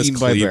house, I miss eaten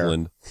by a bear.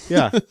 Cleveland.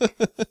 Yeah,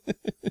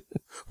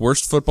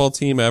 Worst football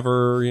team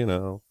ever,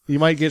 you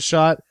might get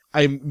shot.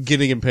 I'm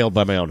getting impaled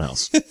by my own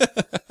house.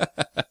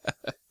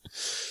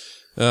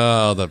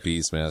 Oh, the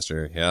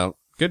Beastmaster. Yeah.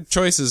 Good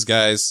choices,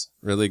 guys.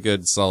 Really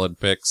good, solid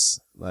picks.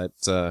 That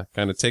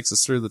kind of takes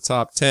us through the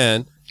top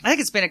 10. I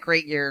think it's been a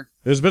great year.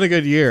 It's been a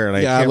good year, and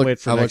I can't wait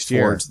for I next look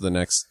forward year. to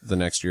the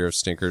next year of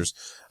stinkers.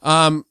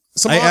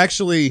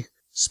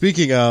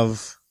 Speaking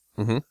of,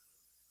 Mhm.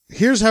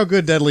 here's how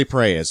good Deadly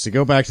Prey is. To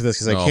go back to this,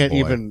 because I Oh, can't boy.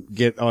 even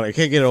get on. I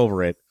can't get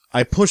over it.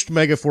 I pushed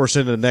Megaforce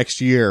into next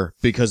year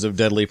because of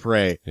Deadly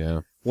Prey. Yeah.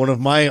 One of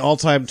my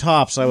all-time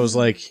tops. I was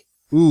like,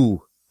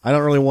 ooh, I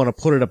don't really want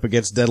to put it up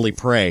against Deadly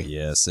Prey.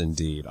 Yes,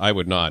 indeed. I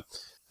would not.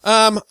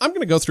 I'm going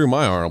to go through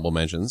my honorable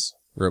mentions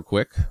real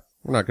quick.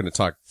 We're not going to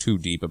talk too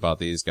deep about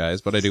these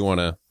guys, but I do want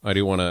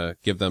to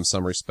give them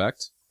some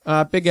respect.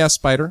 Big Ass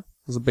Spider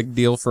was a big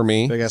deal for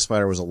me. Big Ass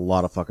Spider was a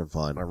lot of fucking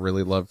fun. I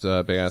really loved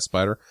Big Ass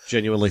Spider.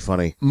 Genuinely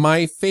funny.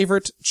 My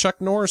favorite Chuck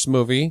Norris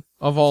movie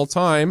of all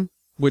time,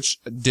 which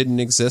didn't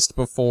exist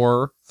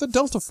before, The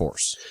Delta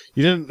Force.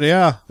 You didn't,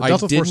 yeah. The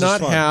Delta I did Force is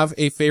not fun. have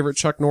a favorite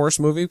Chuck Norris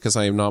movie because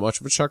I am not much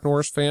of a Chuck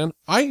Norris fan.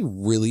 I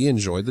really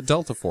enjoyed The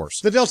Delta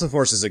Force. The Delta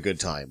Force is a good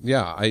time.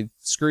 Yeah, I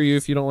screw you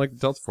if you don't like the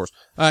Delta Force.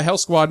 Hell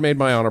Squad made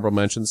my honorable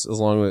mentions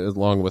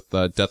along with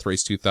Death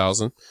Race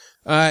 2000.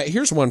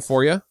 Here's one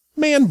for you.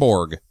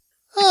 Manborg.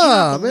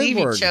 Ah, I believe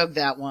you Manborg. choked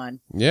that one.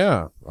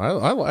 Yeah,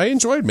 I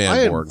enjoyed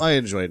Manborg. I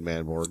enjoyed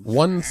Manborg.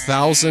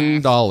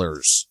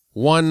 $1,000.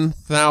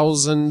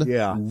 $1,000.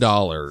 Yeah.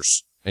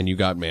 And you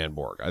got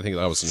Manborg. I think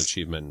that was an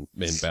achievement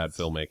in bad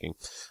filmmaking.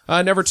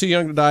 Never Too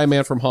Young to Die,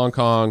 Man from Hong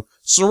Kong.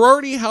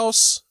 Sorority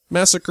House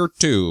Massacre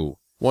 2.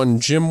 One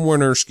Jim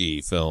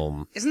Wynorski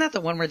film. Isn't that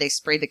the one where they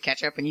sprayed the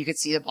ketchup and you could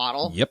see the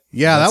bottle? Yep.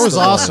 Yeah, that That's was the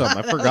one. awesome.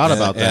 I forgot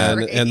about that.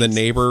 And the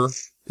neighbor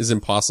is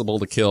impossible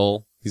to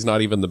kill. He's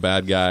not even the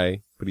bad guy,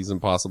 but he's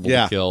impossible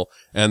Yeah. to kill.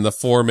 And the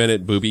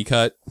 4-minute booby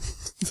cut.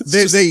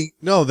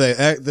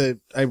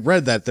 I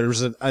read that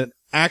there's an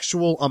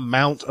actual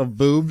amount of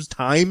boobs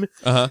time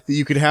Uh-huh. that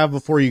you could have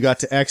before you got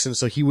to X, and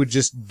so he would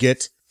just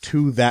get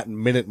to that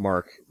minute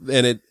mark.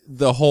 And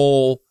the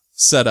whole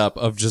setup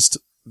of just,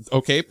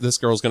 okay, this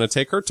girl's gonna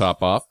take her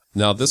top off.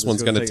 Now this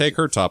one's gonna take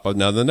her top off.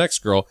 Now the next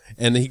girl.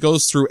 And he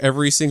goes through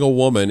every single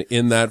woman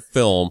in that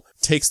film,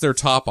 takes their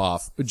top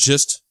off,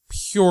 just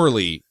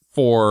purely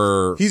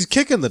for... He's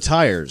kicking the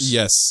tires.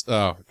 Yes.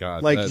 Oh,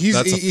 God. Like that's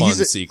a fun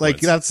sequence. Like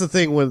that's the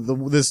thing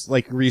with this,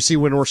 like where you see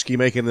Wynorski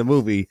making the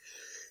movie,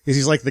 is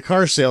he's like the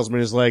car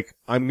salesman is like,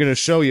 I'm gonna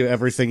show you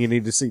everything you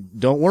need to see.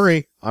 Don't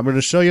worry, I'm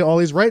gonna show you all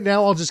these right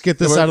now. I'll just get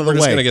this out of the way. We're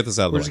just gonna get this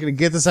out of the way. We're just gonna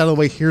get this out of the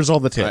way. Here's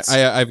all the tits.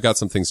 I've got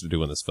some things to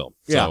do in this film.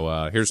 Yeah.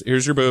 So,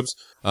 here's your boobs.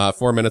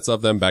 4 minutes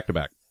of them back to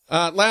back.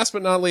 Last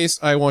but not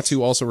least, I want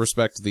to also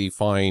respect the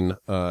fine,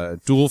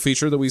 dual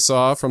feature that we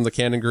saw from the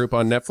Canon Group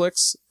on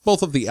Netflix.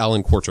 Both of the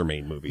Alan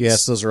Quatermain movies.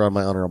 Yes, those are on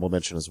my honorable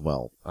mention as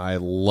well. I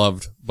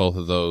loved both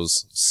of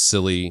those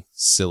silly,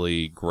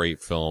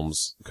 great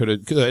films. Could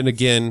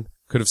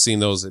have seen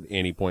those at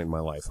any point in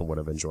my life and would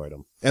have enjoyed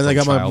them. And I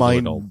got From my child to mind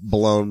adult.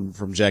 blown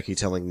from Jackie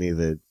telling me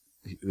that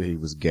he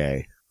was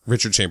gay.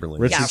 Richard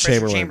Chamberlain. Richard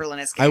Chamberlain.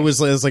 Is gay. It was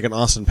like an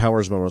Austin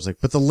Powers moment. I was like,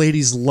 but the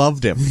ladies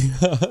loved him.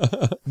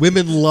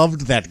 Women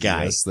loved that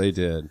guy. Yes, they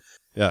did.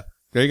 Yeah.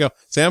 There you go.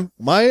 Sam?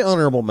 My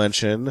honorable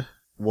mention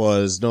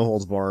was No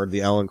Holds Barred,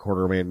 the Alan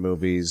Quatermain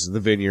movies, The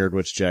Vineyard,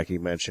 which Jackie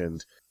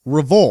mentioned,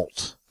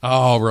 Revolt.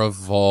 Oh,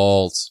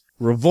 Revolt.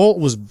 Revolt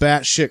was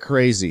batshit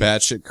crazy.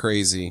 Batshit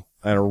crazy.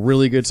 I had a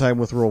really good time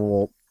with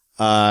Revolt.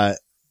 The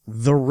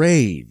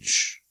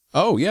Rage.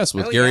 Oh, yes,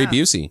 with Oh, Gary yeah.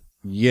 Busey.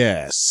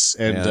 Yes.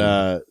 And,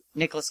 Yeah.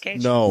 Nicolas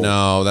Cage.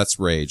 No, that's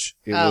Rage.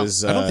 It Oh.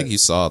 was, I don't think you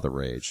saw The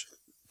Rage.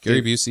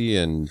 Gary Busey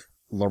and...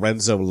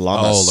 Lorenzo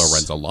Lamas. Oh,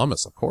 Lorenzo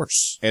Lamas, of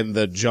course. And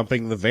the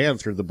jumping the van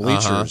through the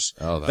bleachers.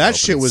 Uh-huh. Oh, that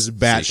shit opening was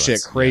batshit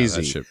sequence. crazy. Yeah,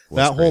 that shit was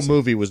that whole crazy.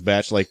 movie was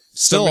batshit. Like,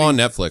 Still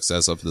somebody- on Netflix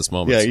as of this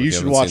moment. Yeah, so if you should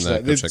haven't watch seen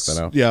that. Go check that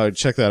out. Yeah,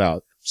 check that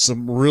out.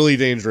 Some really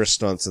dangerous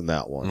stunts in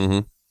that one.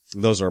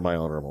 Mm-hmm. Those are my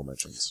honorable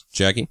mentions.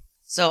 Jackie?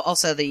 So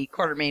also the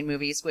Quatermain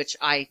movies, which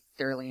I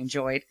thoroughly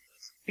enjoyed.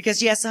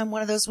 Because yes, I'm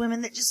one of those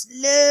women that just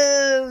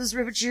loves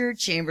Richard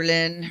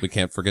Chamberlain. We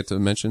can't forget to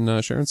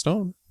mention Sharon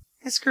Stone.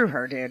 Screw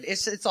her, dude.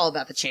 It's all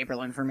about the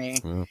Chamberlain for me.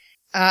 Yeah.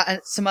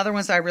 And some other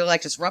ones that I really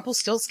liked is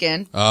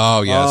Rumpelstiltskin,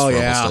 Oh, yes. Oh, yeah.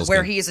 Rumpelstiltskin.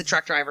 where he is a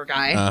truck driver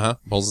guy.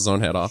 Pulls his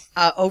own head off.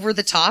 Over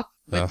the Top,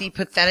 with Oh. the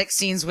pathetic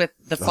scenes with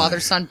the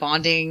father-son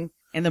bonding.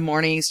 in the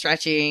morning,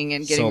 stretching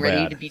and getting So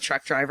ready bad. to be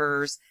truck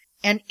drivers.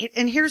 And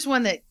here's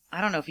one that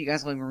I don't know if you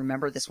guys will even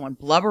remember this one,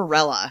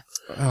 Blubberella.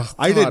 Oh,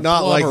 I did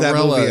not like that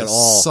Blubberella movie at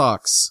all.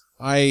 Sucks.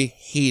 I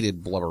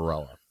hated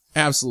Blubberella.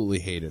 Absolutely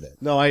hated it.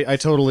 No, I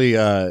totally,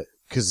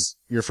 cause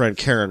your friend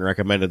Karen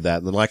recommended that.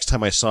 And the next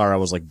time I saw her, I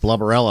was like,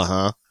 Blubberella,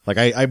 huh? Like,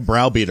 I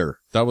browbeat her.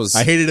 That was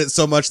I hated it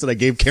so much that I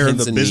gave Karen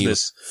pins the and business.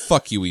 needles.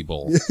 Fuck you,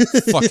 Bull.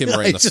 Fuck him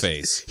right in the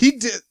face. He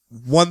did,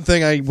 one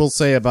thing I will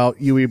say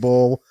about Yui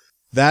Bowl,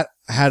 that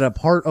had a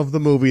part of the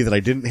movie that I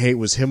didn't hate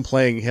was him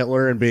playing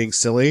Hitler and being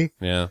silly.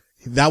 Yeah.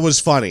 That was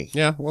funny.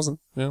 Yeah, it wasn't.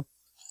 Yeah.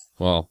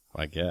 Well,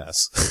 I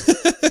guess.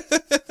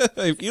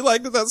 If you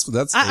liked it, that's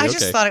I okay.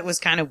 just thought it was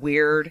kind of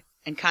weird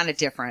and kind of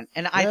different.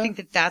 And I think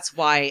that that's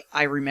why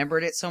I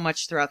remembered it so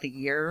much throughout the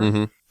year,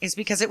 Mhm. is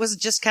because it was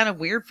just kind of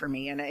weird for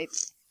me. And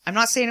I'm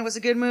not saying it was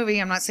a good movie.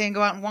 I'm not saying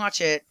go out and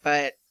watch it,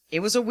 but it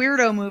was a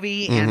weirdo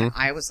movie. And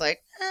I was like,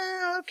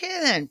 okay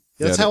then.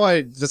 That's how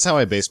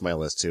I based my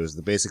list too, is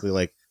basically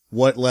like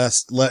what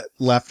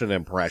left an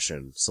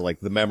impression. So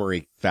like the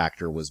memory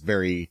factor was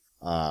very,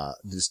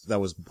 that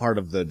was part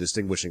of the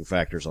distinguishing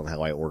factors on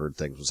how I ordered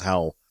things, was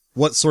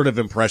what sort of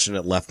impression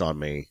it left on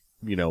me,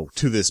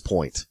 to this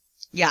point.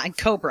 Yeah, and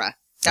Cobra.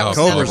 That Oh, was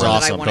another Cobra's one that I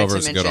awesome. wanted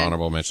Cobra's to a good mention.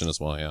 honorable mention as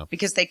well, yeah.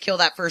 Because they kill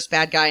that first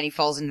bad guy and he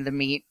falls into the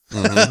meat.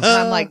 And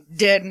I'm like,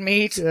 dead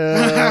meat.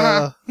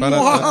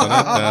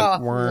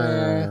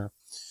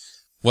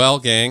 Well,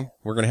 gang,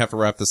 we're going to have to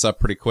wrap this up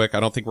pretty quick. I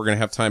don't think we're going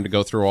to have time to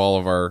go through all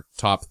of our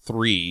top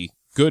 3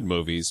 good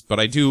movies, but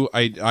I do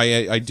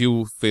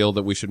feel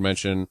that we should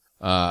mention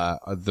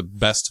the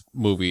best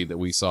movie that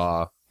we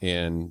saw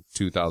in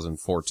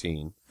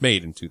 2014,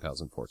 made in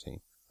 2014.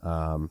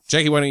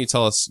 Jackie, why don't you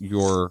tell us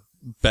your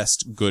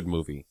best good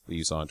movie that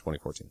you saw in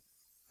 2014?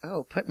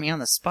 Oh, put me on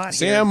the spot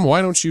Sam, here.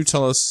 why don't you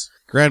tell us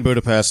Grand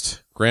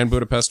Budapest. Grand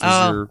Budapest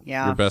was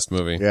yeah. your best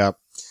movie? Yeah.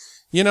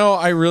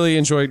 I really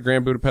enjoyed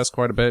Grand Budapest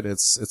quite a bit.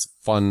 It's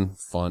fun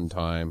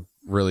time.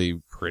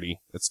 Really pretty.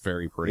 It's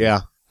very pretty.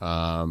 Yeah.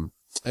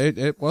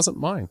 It wasn't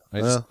mine.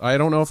 I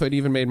don't know if it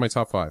even made my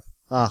top 5.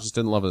 I just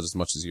didn't love it as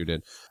much as you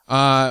did.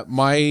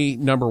 My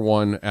number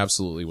 1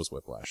 absolutely was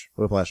Whiplash.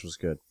 Whiplash was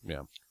good.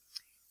 Yeah.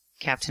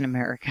 Captain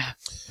America.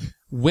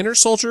 Winter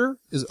Soldier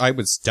I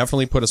would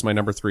definitely put as my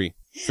number 3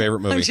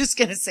 favorite movie. I'm just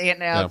going to say it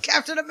now. Yeah.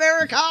 Captain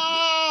America!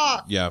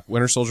 Yeah,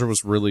 Winter Soldier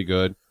was really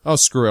good. Oh,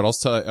 screw it. I'll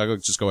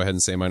just go ahead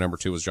and say my number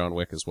 2 was John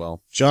Wick as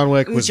well. John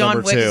Wick Ooh, was John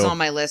number Wick 2. is on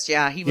my list.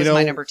 Yeah, he was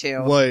my number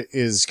 2. What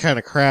is kind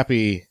of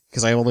crappy,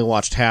 because I only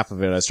watched half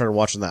of it. I started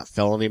watching that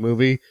Felony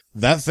movie.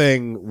 That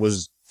thing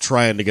was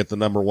trying to get the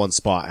number 1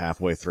 spot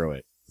halfway through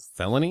it.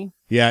 Felony?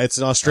 Yeah, it's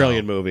an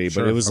Australian movie,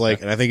 sure, but it was okay.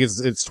 and I think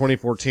it's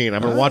 2014.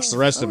 I'm gonna watch the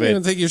rest I of don't it.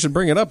 even think you should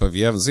bring it up if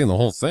you haven't seen the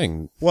whole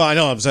thing. Well, I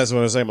know, that's what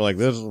I was saying, but like,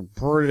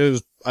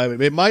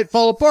 it might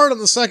fall apart in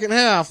the second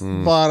half,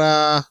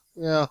 but,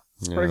 yeah,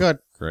 it's pretty good.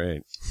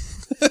 Great.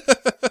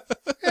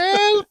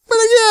 It's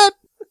pretty good.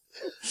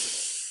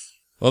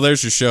 Well,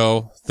 there's your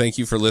show. Thank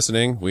you for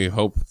listening. We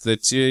hope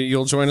that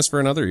you'll join us for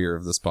another year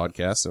of this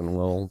podcast, and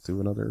we'll do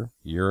another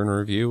year in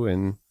review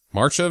in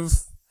March of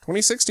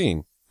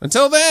 2016.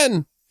 Until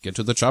then, get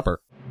to the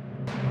chopper.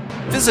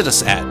 Visit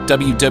us at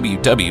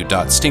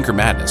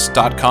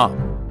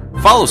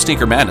www.stinkermadness.com. Follow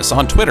Stinker Madness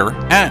on Twitter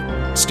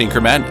at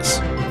Stinker Madness.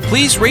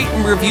 Please rate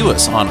and review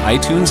us on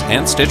iTunes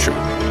and Stitcher.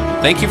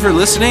 Thank you for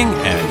listening,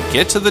 and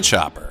get to the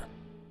chopper.